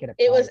you didn't get a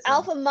prize. It was in.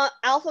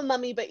 Alpha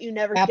Mummy, but you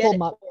never Apple get it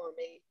Mu- for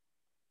me.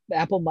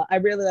 I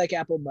really like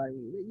Apple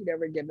Mummy, but you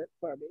never give it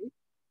for me.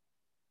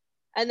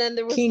 And then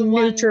there was King the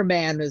one,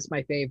 Nutraman is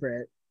my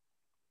favorite.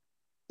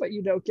 But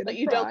you don't get but a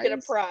you prize. don't get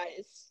a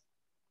prize.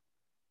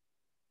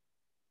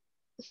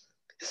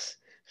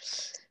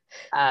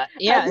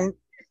 Yeah,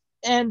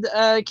 and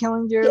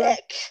Killinger.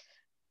 Dick.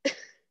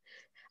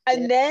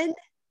 And then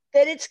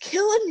it's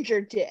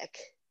Killinger Dick.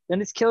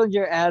 Then it's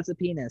Killinger as a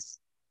penis,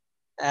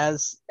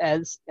 as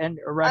an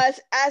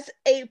erect. As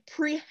a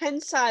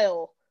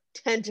prehensile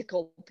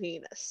tentacle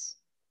penis.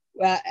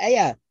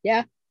 Yeah.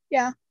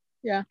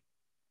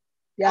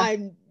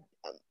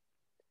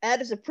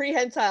 That is a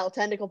prehensile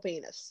tentacle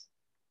penis.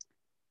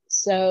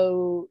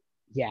 So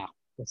yeah,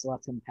 there's a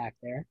lot to unpack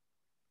there.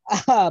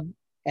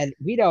 And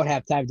we don't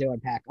have time to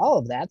unpack all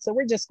of that, so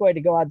we're just going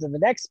to go on to the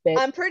next bit.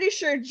 I'm pretty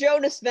sure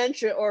Jonas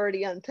Venture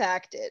already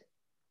unpacked it.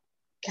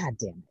 God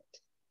damn it.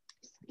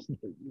 I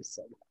hate you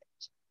so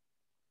much.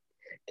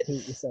 I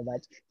hate you so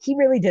much. He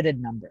really did a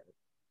number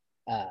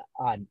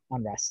on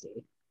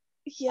Rusty.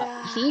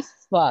 Yeah. He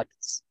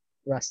fucked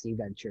Rusty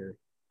Venture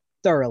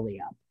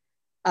thoroughly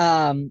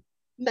up.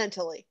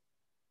 Mentally.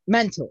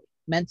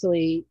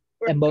 Mentally,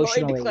 We're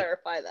emotionally. going to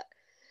clarify that.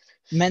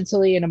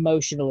 Mentally and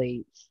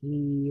emotionally,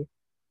 he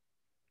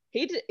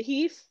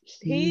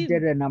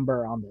did a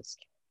number on this.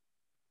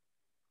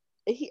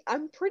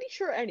 I'm pretty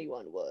sure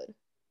anyone would.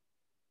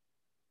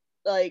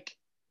 Like,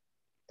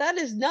 that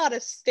is not a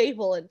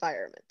stable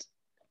environment.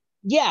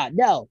 Yeah,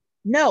 no,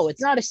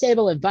 it's not a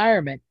stable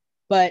environment,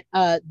 but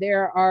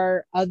there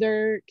are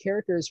other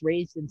characters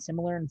raised in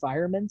similar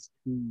environments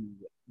who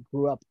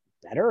grew up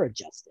better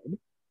adjusted.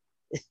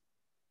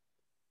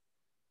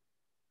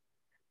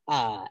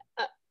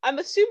 I'm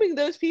assuming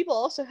those people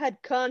also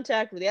had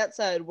contact with the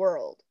outside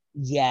world.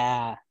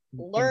 Yeah.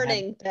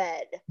 Learning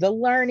bed. The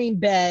learning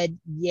bed,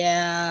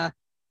 yeah.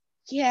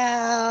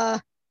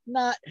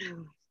 Not.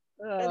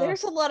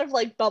 There's a lot of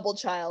like Bubble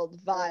Child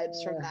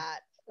vibes from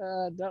that.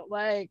 Don't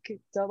like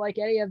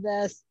any of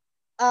this.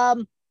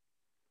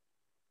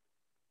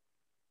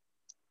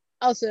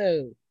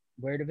 Also,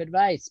 word of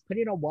advice: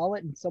 putting a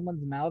wallet in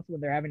someone's mouth when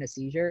they're having a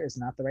seizure is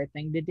not the right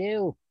thing to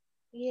do.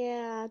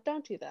 Yeah,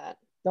 don't do that.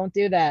 Don't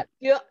do that.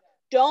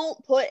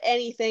 Don't put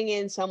anything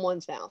in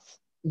someone's mouth.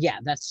 Yeah,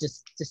 that's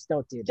just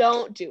don't do that.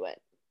 Don't do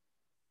it.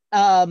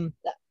 I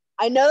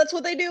know that's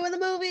what they do in the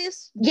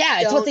movies.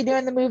 Yeah, it's what they do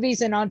in the movies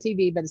and on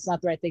TV, but it's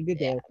not the right thing to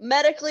do.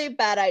 Medically,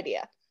 bad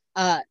idea.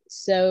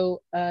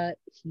 So it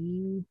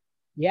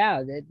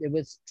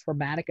was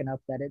traumatic enough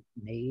that it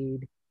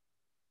made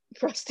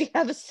Rusty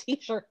have a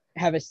seizure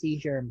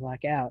and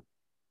black out.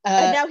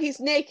 And now he's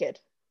naked.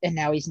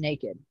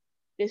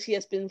 Because he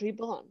has been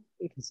reborn.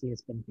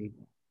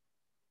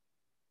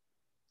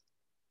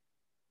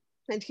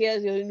 And he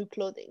has new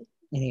clothing.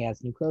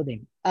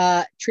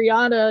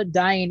 Triana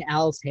dyeing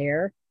Al's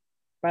hair,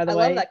 by the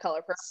way. I love that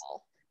color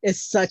purple.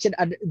 Is such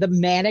the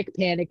manic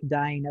panic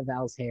dyeing of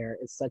Al's hair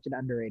is such an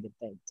underrated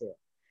thing too.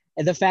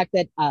 And the fact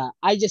that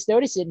I just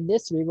noticed it in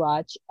this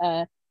rewatch,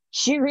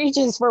 she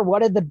reaches for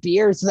one of the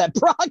beers that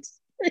Brock's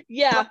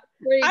yeah,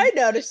 I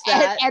noticed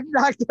that. And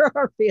Dr.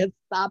 Orpheus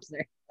stops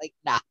her. Like,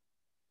 nah.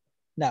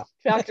 No.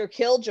 Dr.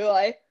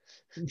 Killjoy.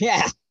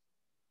 Yeah.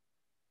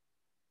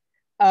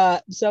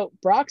 So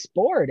Brock's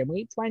bored, and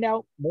we find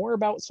out more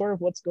about sort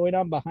of what's going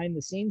on behind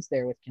the scenes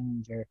there with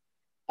Killinger.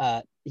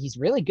 He's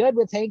really good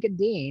with Hank and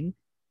Dean.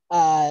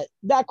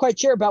 Not quite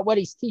sure about what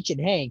he's teaching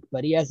Hank,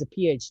 but he has a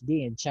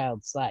PhD in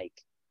child psych.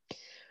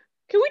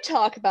 Can we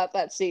talk about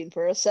that scene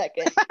for a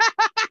second?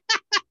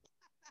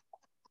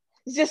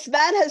 This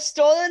man has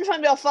stolen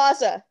from your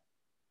father.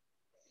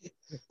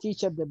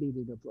 Teach him the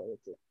meaning of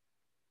loyalty.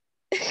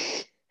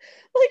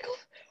 Like,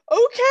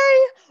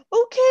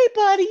 okay,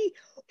 buddy,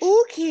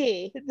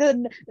 okay.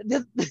 Then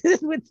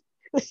with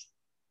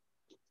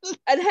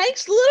And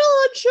Hank's a little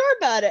unsure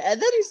about it,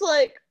 and then he's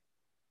like,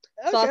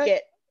 "Fuck okay,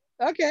 it,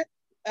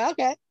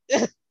 okay.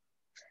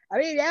 I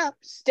mean, yeah.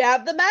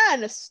 stab the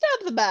man, stab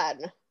the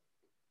man."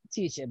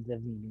 Teach him the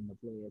meaning of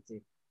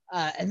loyalty.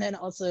 And then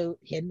also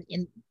him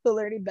in the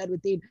learning bed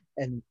with Dean.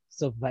 And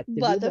so what did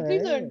What have we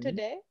learn? learned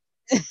today?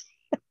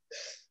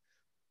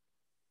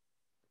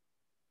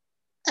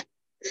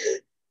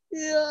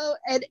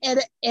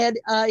 And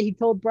he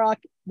told Brock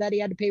that he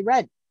had to pay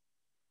rent.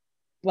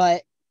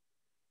 But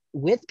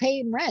with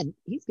paying rent,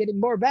 he's getting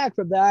more back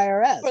from the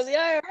IRS. For the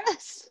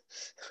IRS.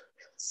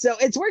 So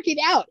it's working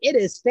out in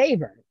his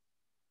favor.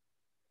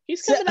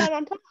 He's coming out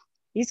on top.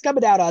 He's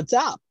coming out on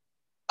top.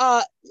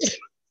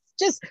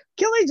 Just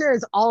Killinger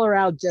is all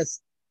around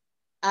just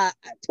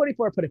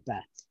 24 put it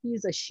best.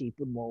 He's a sheep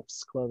in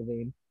wolf's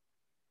clothing.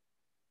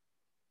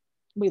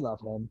 We love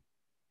him.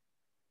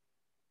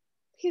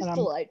 He's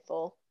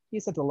delightful.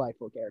 He's a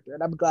delightful character,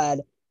 and I'm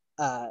glad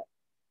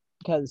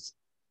because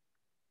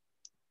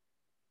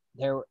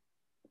there,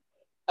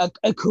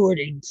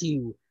 according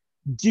to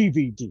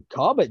DVD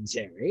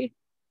commentary,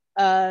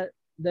 Doc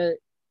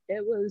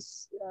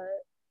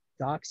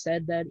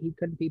said that he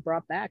couldn't be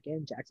brought back,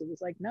 and Jackson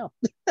was like, "No,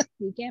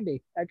 he can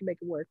be. I can make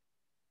it work.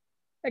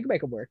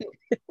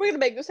 We're gonna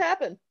make this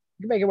happen."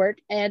 We can make it work."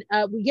 And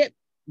we get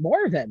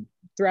more of him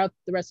throughout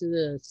the rest of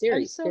the I'm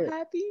series. so too.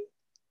 happy.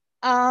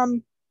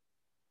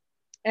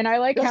 And I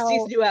like how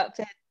Dusty's new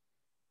outfit.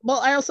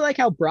 well, I also like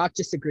how Brock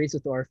just agrees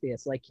with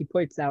Orpheus. Like he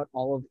points out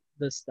all of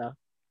this stuff,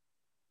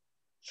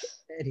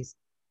 and he's,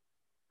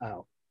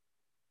 oh,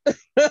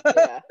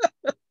 Yeah.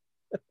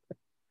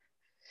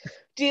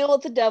 Deal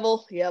with the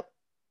devil. Yep.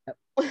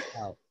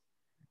 oh.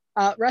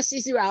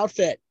 Rusty's new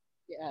outfit.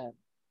 Yeah.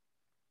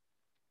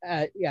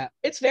 Yeah.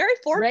 It's very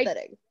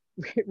form-fitting.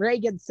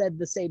 Reagan said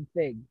the same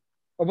thing,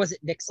 or was it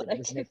Nixon? When I It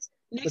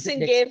was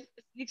gave- Nixon.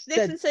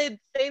 Nixon said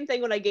the same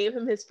thing when I gave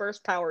him his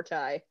first power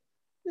tie.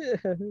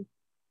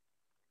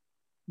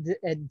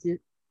 And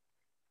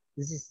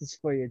this is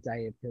for your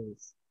diet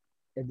pills,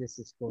 and this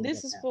is for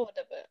This is for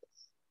the best.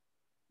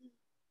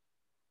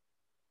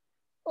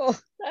 Oh,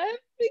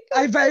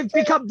 I've I've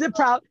become the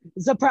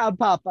proud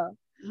papa.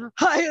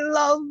 I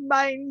love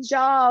my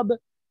job.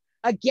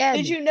 Again.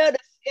 Did you notice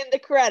in the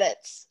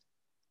credits?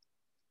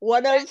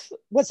 One of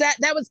What's that?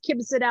 That was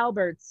Kimson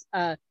Alberts.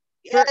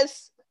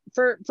 yes,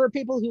 For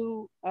people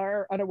who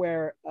are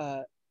unaware,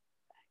 God,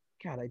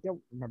 I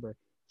don't remember.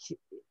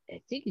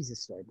 I think he's a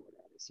storyboard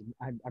artist.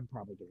 I'm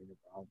probably getting it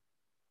wrong.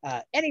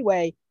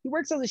 Anyway, he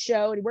works on the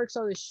show, and he works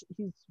on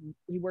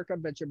he worked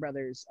on Venture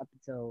Brothers up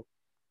until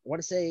I want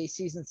to say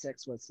season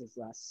 6 was his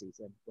last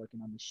season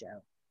working on the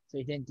show. So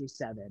he didn't do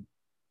 7.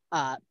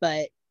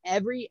 But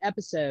every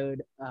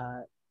episode,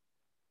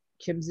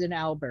 Kimson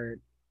Albert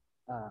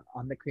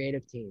on the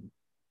creative team,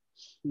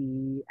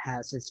 he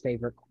has his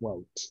favorite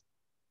quote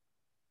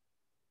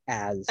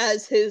as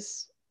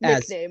his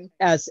nickname.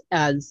 as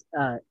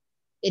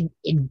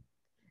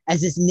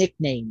his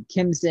nickname.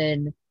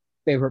 Kimson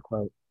favorite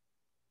quote,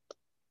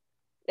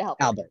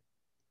 Albert.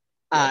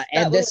 Yes,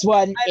 And this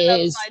one I love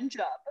is my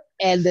job.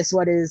 and this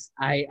one is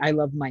I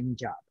love my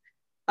job.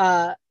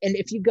 And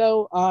if you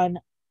go on,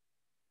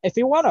 if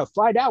you want to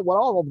find out what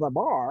all of them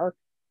are,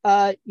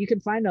 you can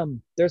find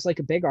them. There's like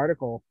a big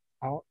article.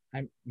 I'll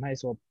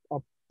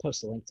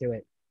post a link to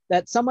it,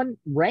 that someone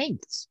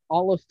ranked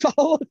all of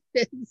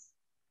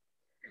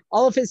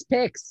his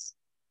picks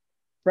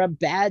from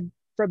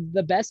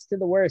the best to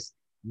the worst.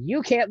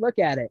 You can't look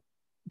at it,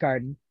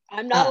 Garden.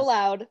 I'm not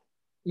allowed.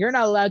 You're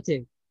not allowed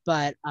to,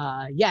 but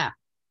yeah.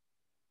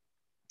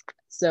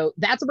 So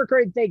that's a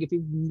recurring thing. If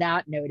you've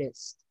not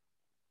noticed,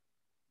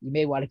 you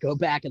may want to go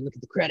back and look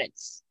at the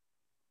credits.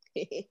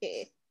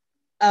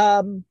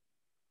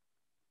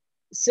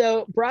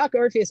 So Brock,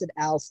 Orpheus, and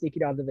Al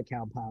sneaking onto the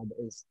compound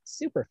is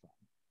super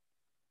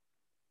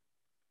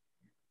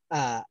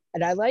fun.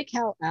 And I like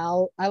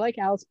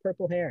Al's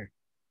purple hair.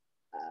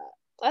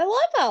 I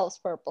love Al's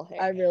purple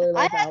hair. I really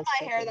like I had Al's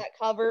my purple hair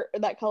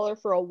that color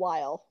for a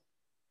while.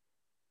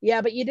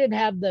 Yeah, but you didn't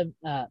have the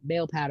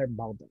male pattern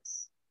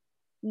baldness.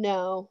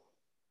 No.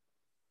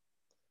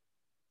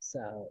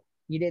 So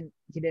you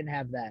didn't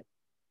have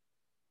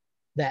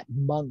that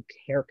monk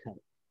haircut.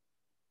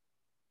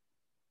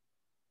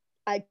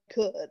 I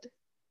could.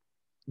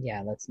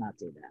 Yeah, let's not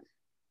do that.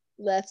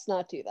 Let's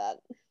not do that.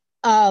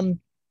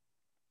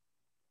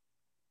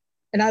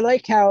 And I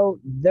like how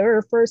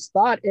their first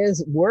thought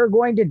is, we're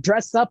going to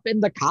dress up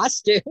in the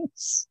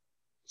costumes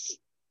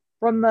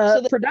from the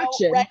So they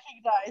production. don't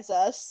recognize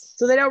us.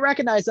 So they don't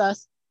recognize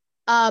us.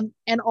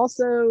 And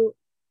also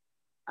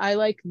I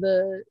like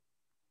them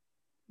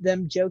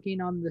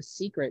joking on the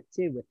secret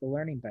too with the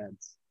learning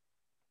beds.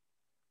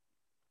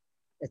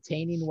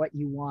 Attaining what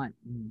you want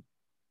and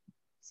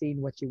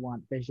seeing what you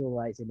want,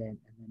 visualizing it, and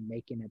then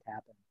making it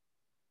happen.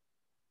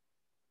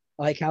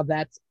 I like how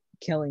that's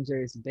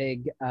Killinger's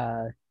big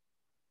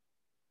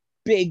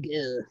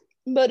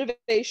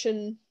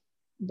Motivation.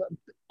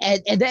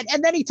 and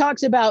then he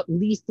talks about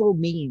lethal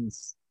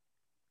means.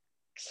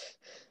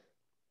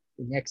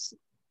 The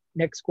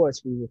next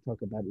course we will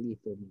talk about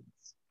lethal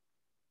means.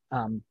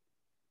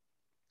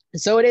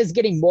 So it is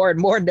getting more and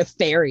more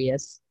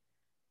nefarious.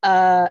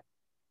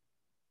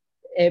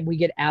 And we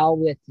get Al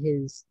with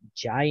his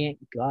giant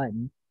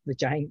gun, the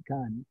giant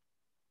gun.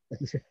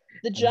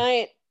 The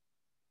giant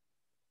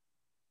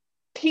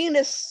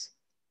penis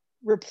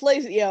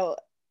replace, the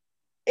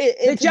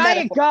it's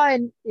giant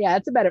gun. Yeah,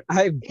 it's a better.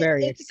 I'm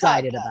very it's a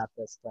excited cop-cut. about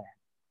this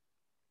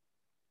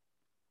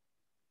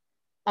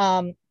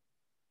plan.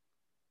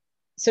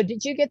 So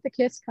did you get the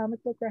Kiss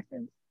comic book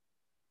reference?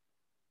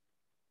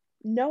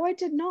 No, I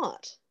did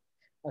not.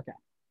 Okay.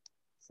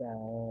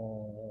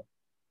 So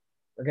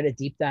we're gonna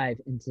deep dive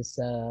into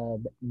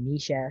some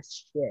niche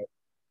ass shit.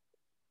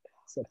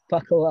 So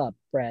buckle up,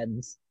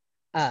 friends.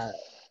 Most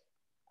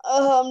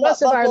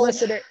of our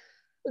listeners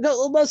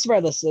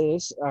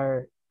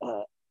are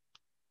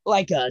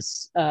like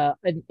us,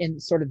 in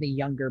sort of the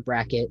younger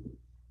bracket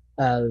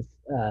of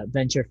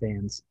Venture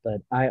fans,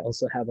 but I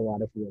also have a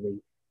lot of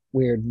really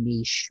weird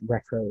niche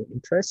retro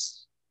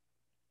interests.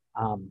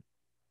 And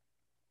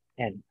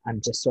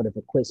I'm just sort of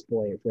a quiz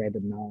boy of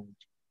random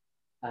knowledge.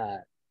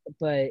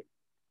 But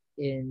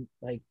in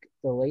like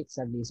the late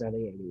 70s,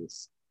 early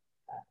 80s,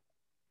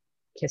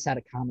 Kiss had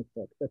a comic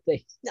book that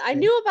they. I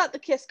knew about the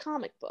Kiss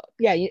comic book.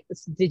 Yeah,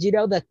 did you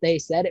know that they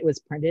said it was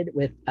printed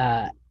with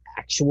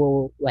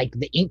actual, like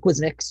the ink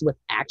was mixed with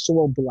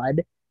actual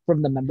blood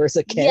from the members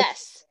of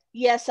Kiss?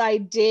 Yes, I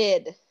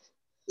did.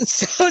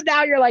 So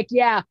now you're like,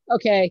 yeah,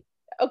 okay.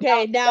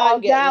 Okay, now I'm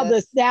getting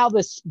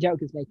this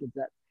joke is making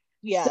sense.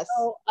 Yes.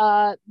 So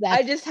I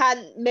just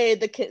hadn't made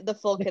the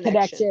full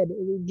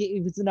connection.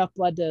 It was enough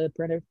blood to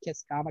print a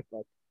Kiss comic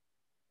book.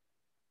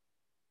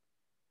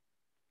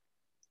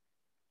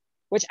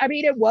 Which, I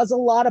mean, it was a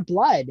lot of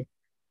blood.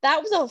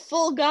 That was a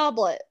full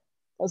goblet.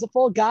 It was a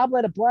full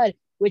goblet of blood,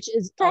 which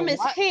is from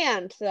his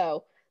hand,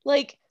 though.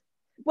 Like,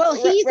 well,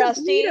 he's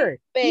Rusty, a bleeder,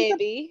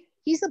 baby.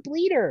 He's a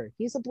bleeder.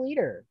 He's a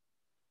bleeder.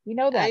 You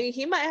know that. I mean,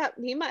 he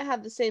might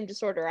have the same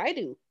disorder I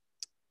do.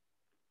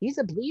 He's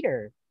a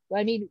bleeder.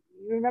 I mean,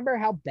 you remember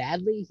how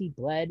badly he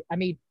bled? I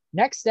mean,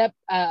 next step,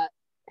 I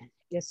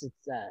guess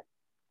it's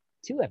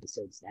 2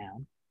 episodes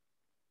down.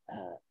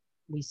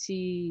 We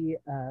see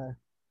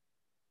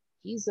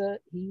he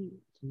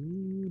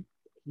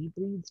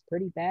bleeds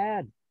pretty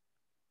bad.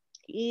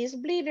 He's a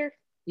bleeder.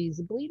 He's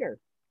a bleeder.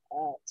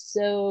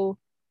 So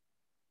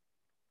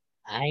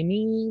I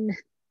mean,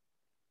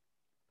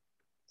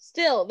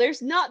 still,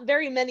 there's not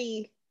very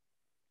many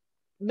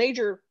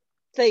major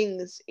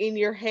things in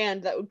your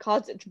hand that would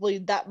cause it to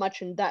bleed that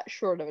much in that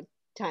short of a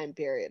time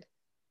period.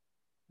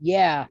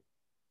 Yeah.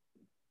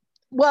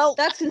 Well,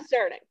 that's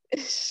concerning.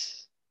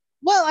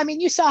 Well, I mean,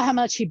 you saw how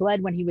much he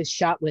bled when he was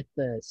shot with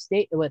the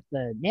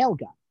nail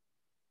gun.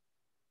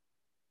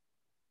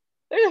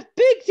 There's a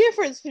big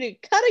difference between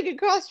cutting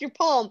across your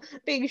palm,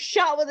 being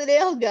shot with a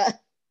nail gun.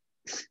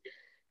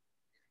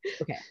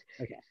 Okay.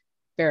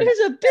 There's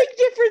a big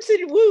difference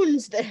in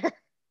wounds there.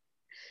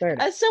 Fair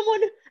enough.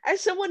 As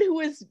someone who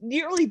has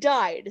nearly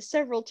died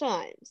several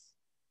times.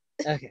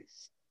 Okay.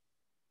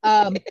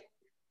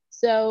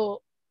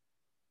 So,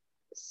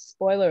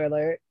 spoiler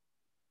alert,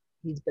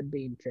 he's been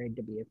being trained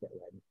to be a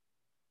villain.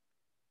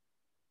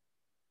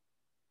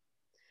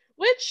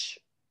 Which,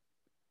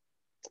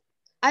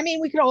 I mean,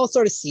 we could all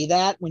sort of see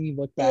that when you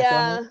look back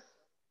on it.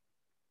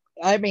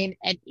 I mean,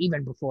 and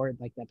even before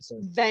like the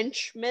episode.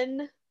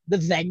 Venchman. The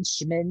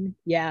Venchman,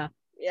 yeah.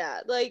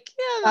 Yeah, like,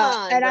 come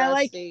on, and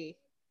Rusty.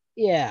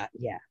 Yeah.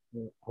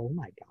 Oh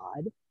my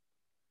God.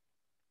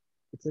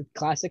 It's a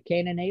classic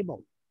Cain and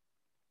Abel.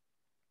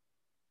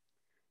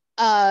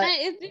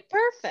 It'd be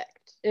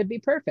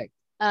perfect.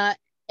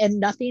 And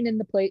nothing in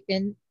the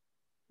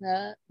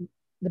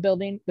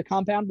building, the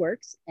compound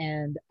works,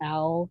 and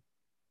Al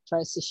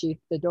tries to shoot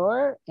the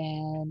door,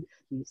 and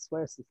he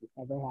swears this has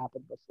never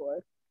happened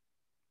before.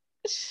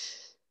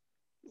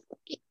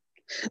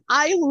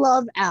 I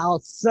love Al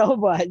so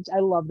much. I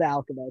love The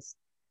Alchemist.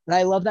 And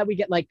I love that we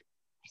get we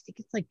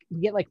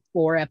get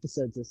 4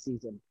 episodes this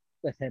season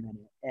with him in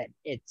it. And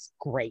it's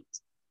great.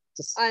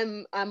 Just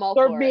I'm all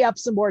serve for me it. up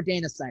some more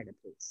Dana Snyder,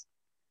 please.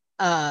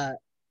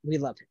 We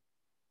love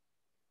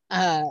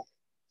him.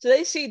 So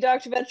they see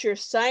Dr. Venture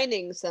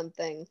signing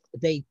something.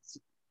 They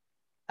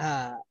did.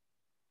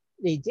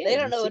 They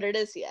don't know what it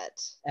is yet.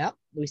 Yeah,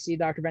 we see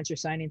Dr. Venture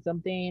signing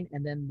something,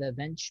 and then the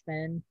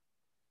Venchmen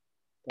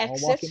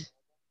exit.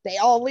 They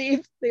all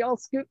leave. They all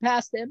scoot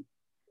past him.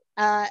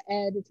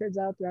 And it turns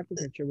out Dr.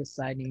 Venture was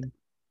signing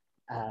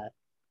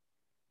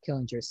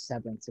Killinger's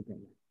severance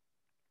agreement.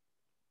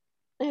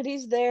 And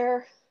he's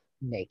there.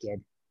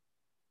 Naked.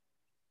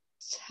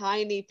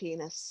 Tiny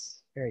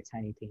penis. Very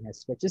tiny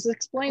penis, which is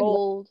explained.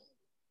 Cold.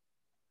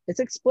 It's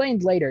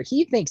explained later.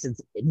 He thinks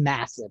it's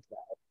massive though.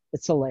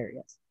 It's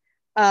hilarious.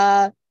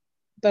 But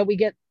we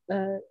get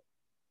a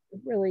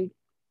really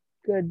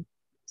good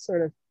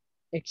sort of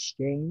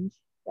exchange.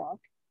 Brock.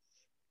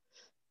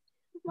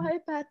 Am I a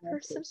bad That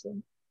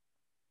person?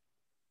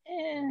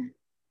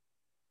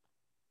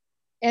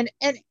 And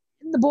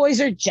the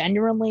boys are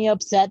genuinely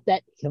upset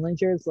that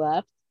Killinger's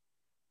left.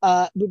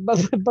 But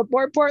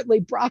more importantly,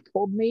 Brock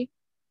told me,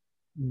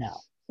 no.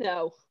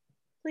 No.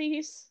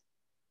 Please.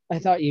 I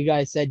thought you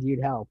guys said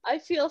you'd help. I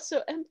feel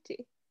so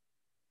empty.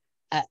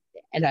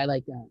 And I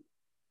like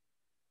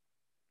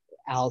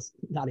Al's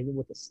not even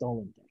with a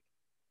stolen dick.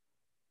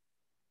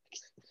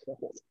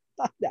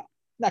 No,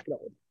 not gonna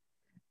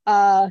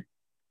hold.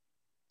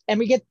 And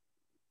we get,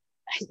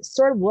 I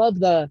sort of love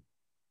the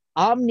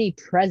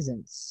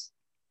omnipresence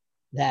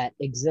that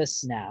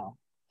exists now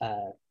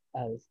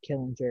of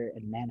Killinger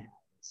and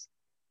Manhouse.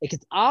 Like,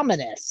 it's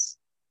ominous,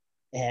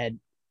 and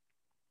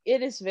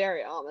It is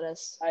very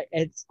ominous.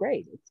 it's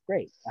great. It's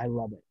great. I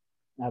love it.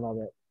 I love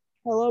it.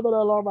 I love it.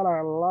 I love it.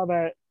 I love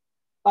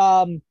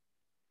it.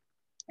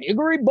 You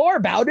can read more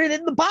about it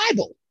in the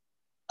Bible.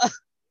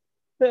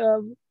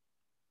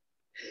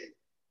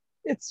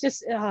 It's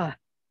just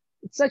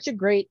it's such a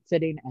great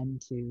fitting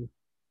end to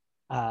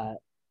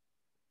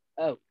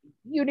a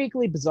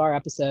uniquely bizarre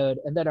episode,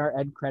 and then our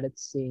end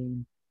credits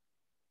scene.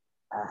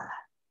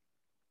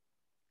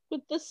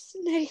 With the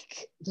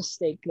snake. The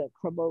snake that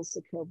crumbles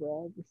the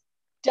cobra.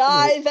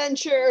 Die,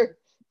 Venture.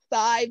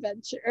 Thigh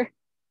Venture.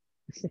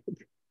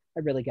 I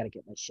really got to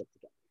get my shit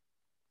together.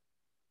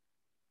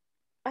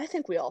 I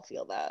think we all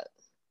feel that.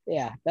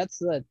 Yeah, that's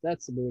the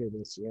mood of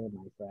this year,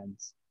 my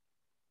friends.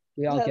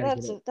 We all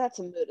That's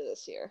a mood of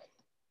this year.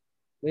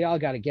 We all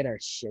got to get our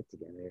shit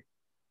together.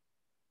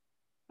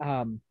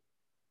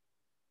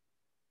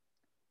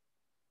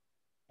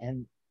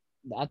 And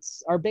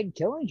that's our big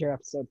Killinger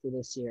episode for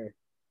this year.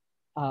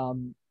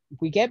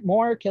 We get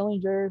more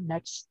Killinger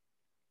next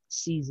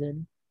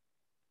season,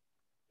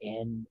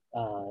 and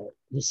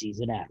the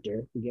season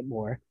after we get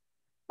more.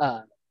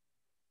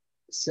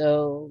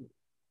 So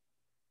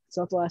it's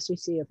not the last we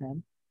see of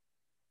him.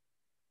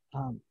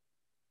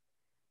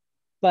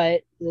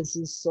 But this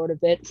is sort of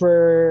it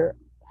for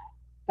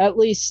at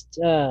least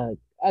a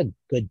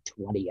good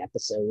 20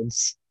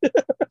 episodes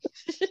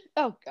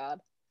Oh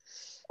God.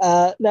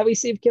 that we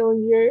see of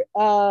Killinger.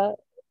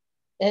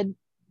 And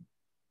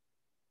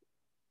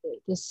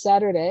this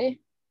Saturday,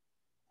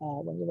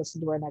 when you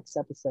listen to our next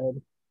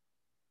episode,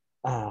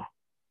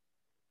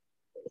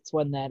 it's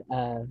one that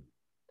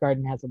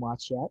Garden hasn't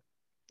watched yet.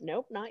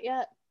 Nope, not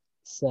yet.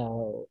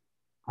 So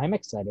I'm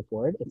excited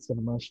for it. It's an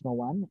emotional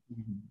one,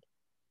 and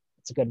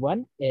it's a good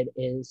one. It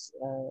is,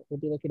 we'll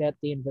be looking at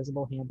The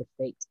Invisible Hand of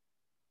Fate,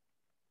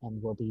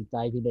 and we'll be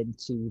diving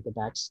into the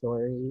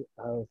backstory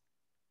of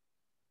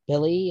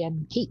Billy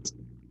and Pete.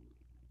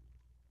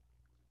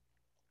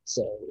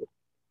 So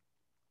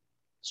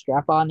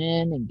strap on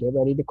in and get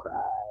ready to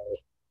cry.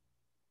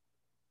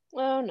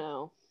 Oh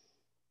no.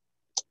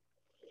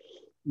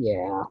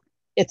 Yeah,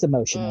 it's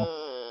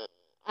emotional.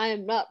 I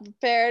am not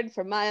prepared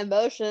for my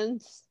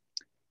emotions.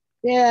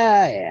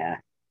 Yeah.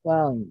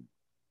 Well,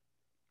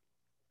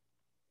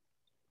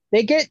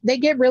 they get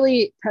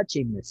really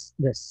touching. This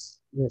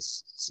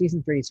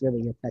season 3 is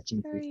really a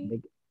touching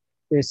season.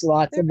 There's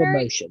lots of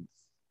emotions.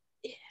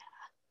 Yeah.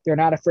 They're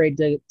not afraid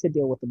to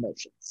deal with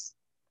emotions.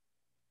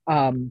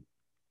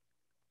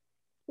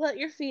 Let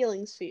your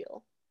feelings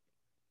feel.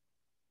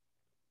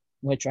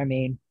 Which, I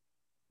mean,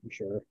 I'm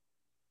sure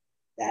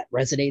that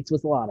resonates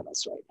with a lot of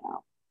us right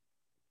now.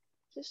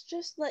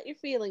 Just let your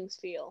feelings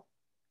feel.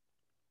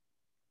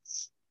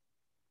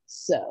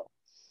 So,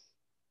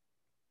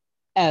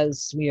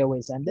 as we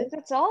always end I it, think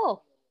that's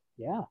all.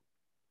 yeah,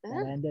 Yeah.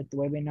 we'll end it the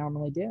way we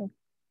normally do.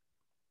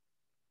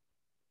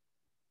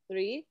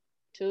 3,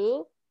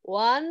 2,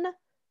 1,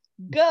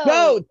 go!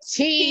 Go,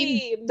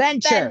 Team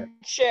Venture!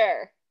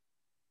 Venture!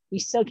 We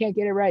still can't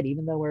get it right,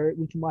 even though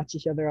we can watch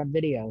each other on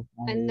video.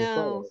 I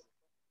know.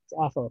 It's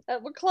awful.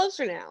 We're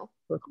closer now.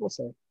 We're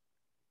closer.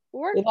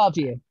 We're We love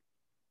you.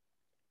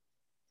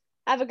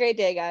 Have a great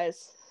day,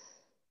 guys.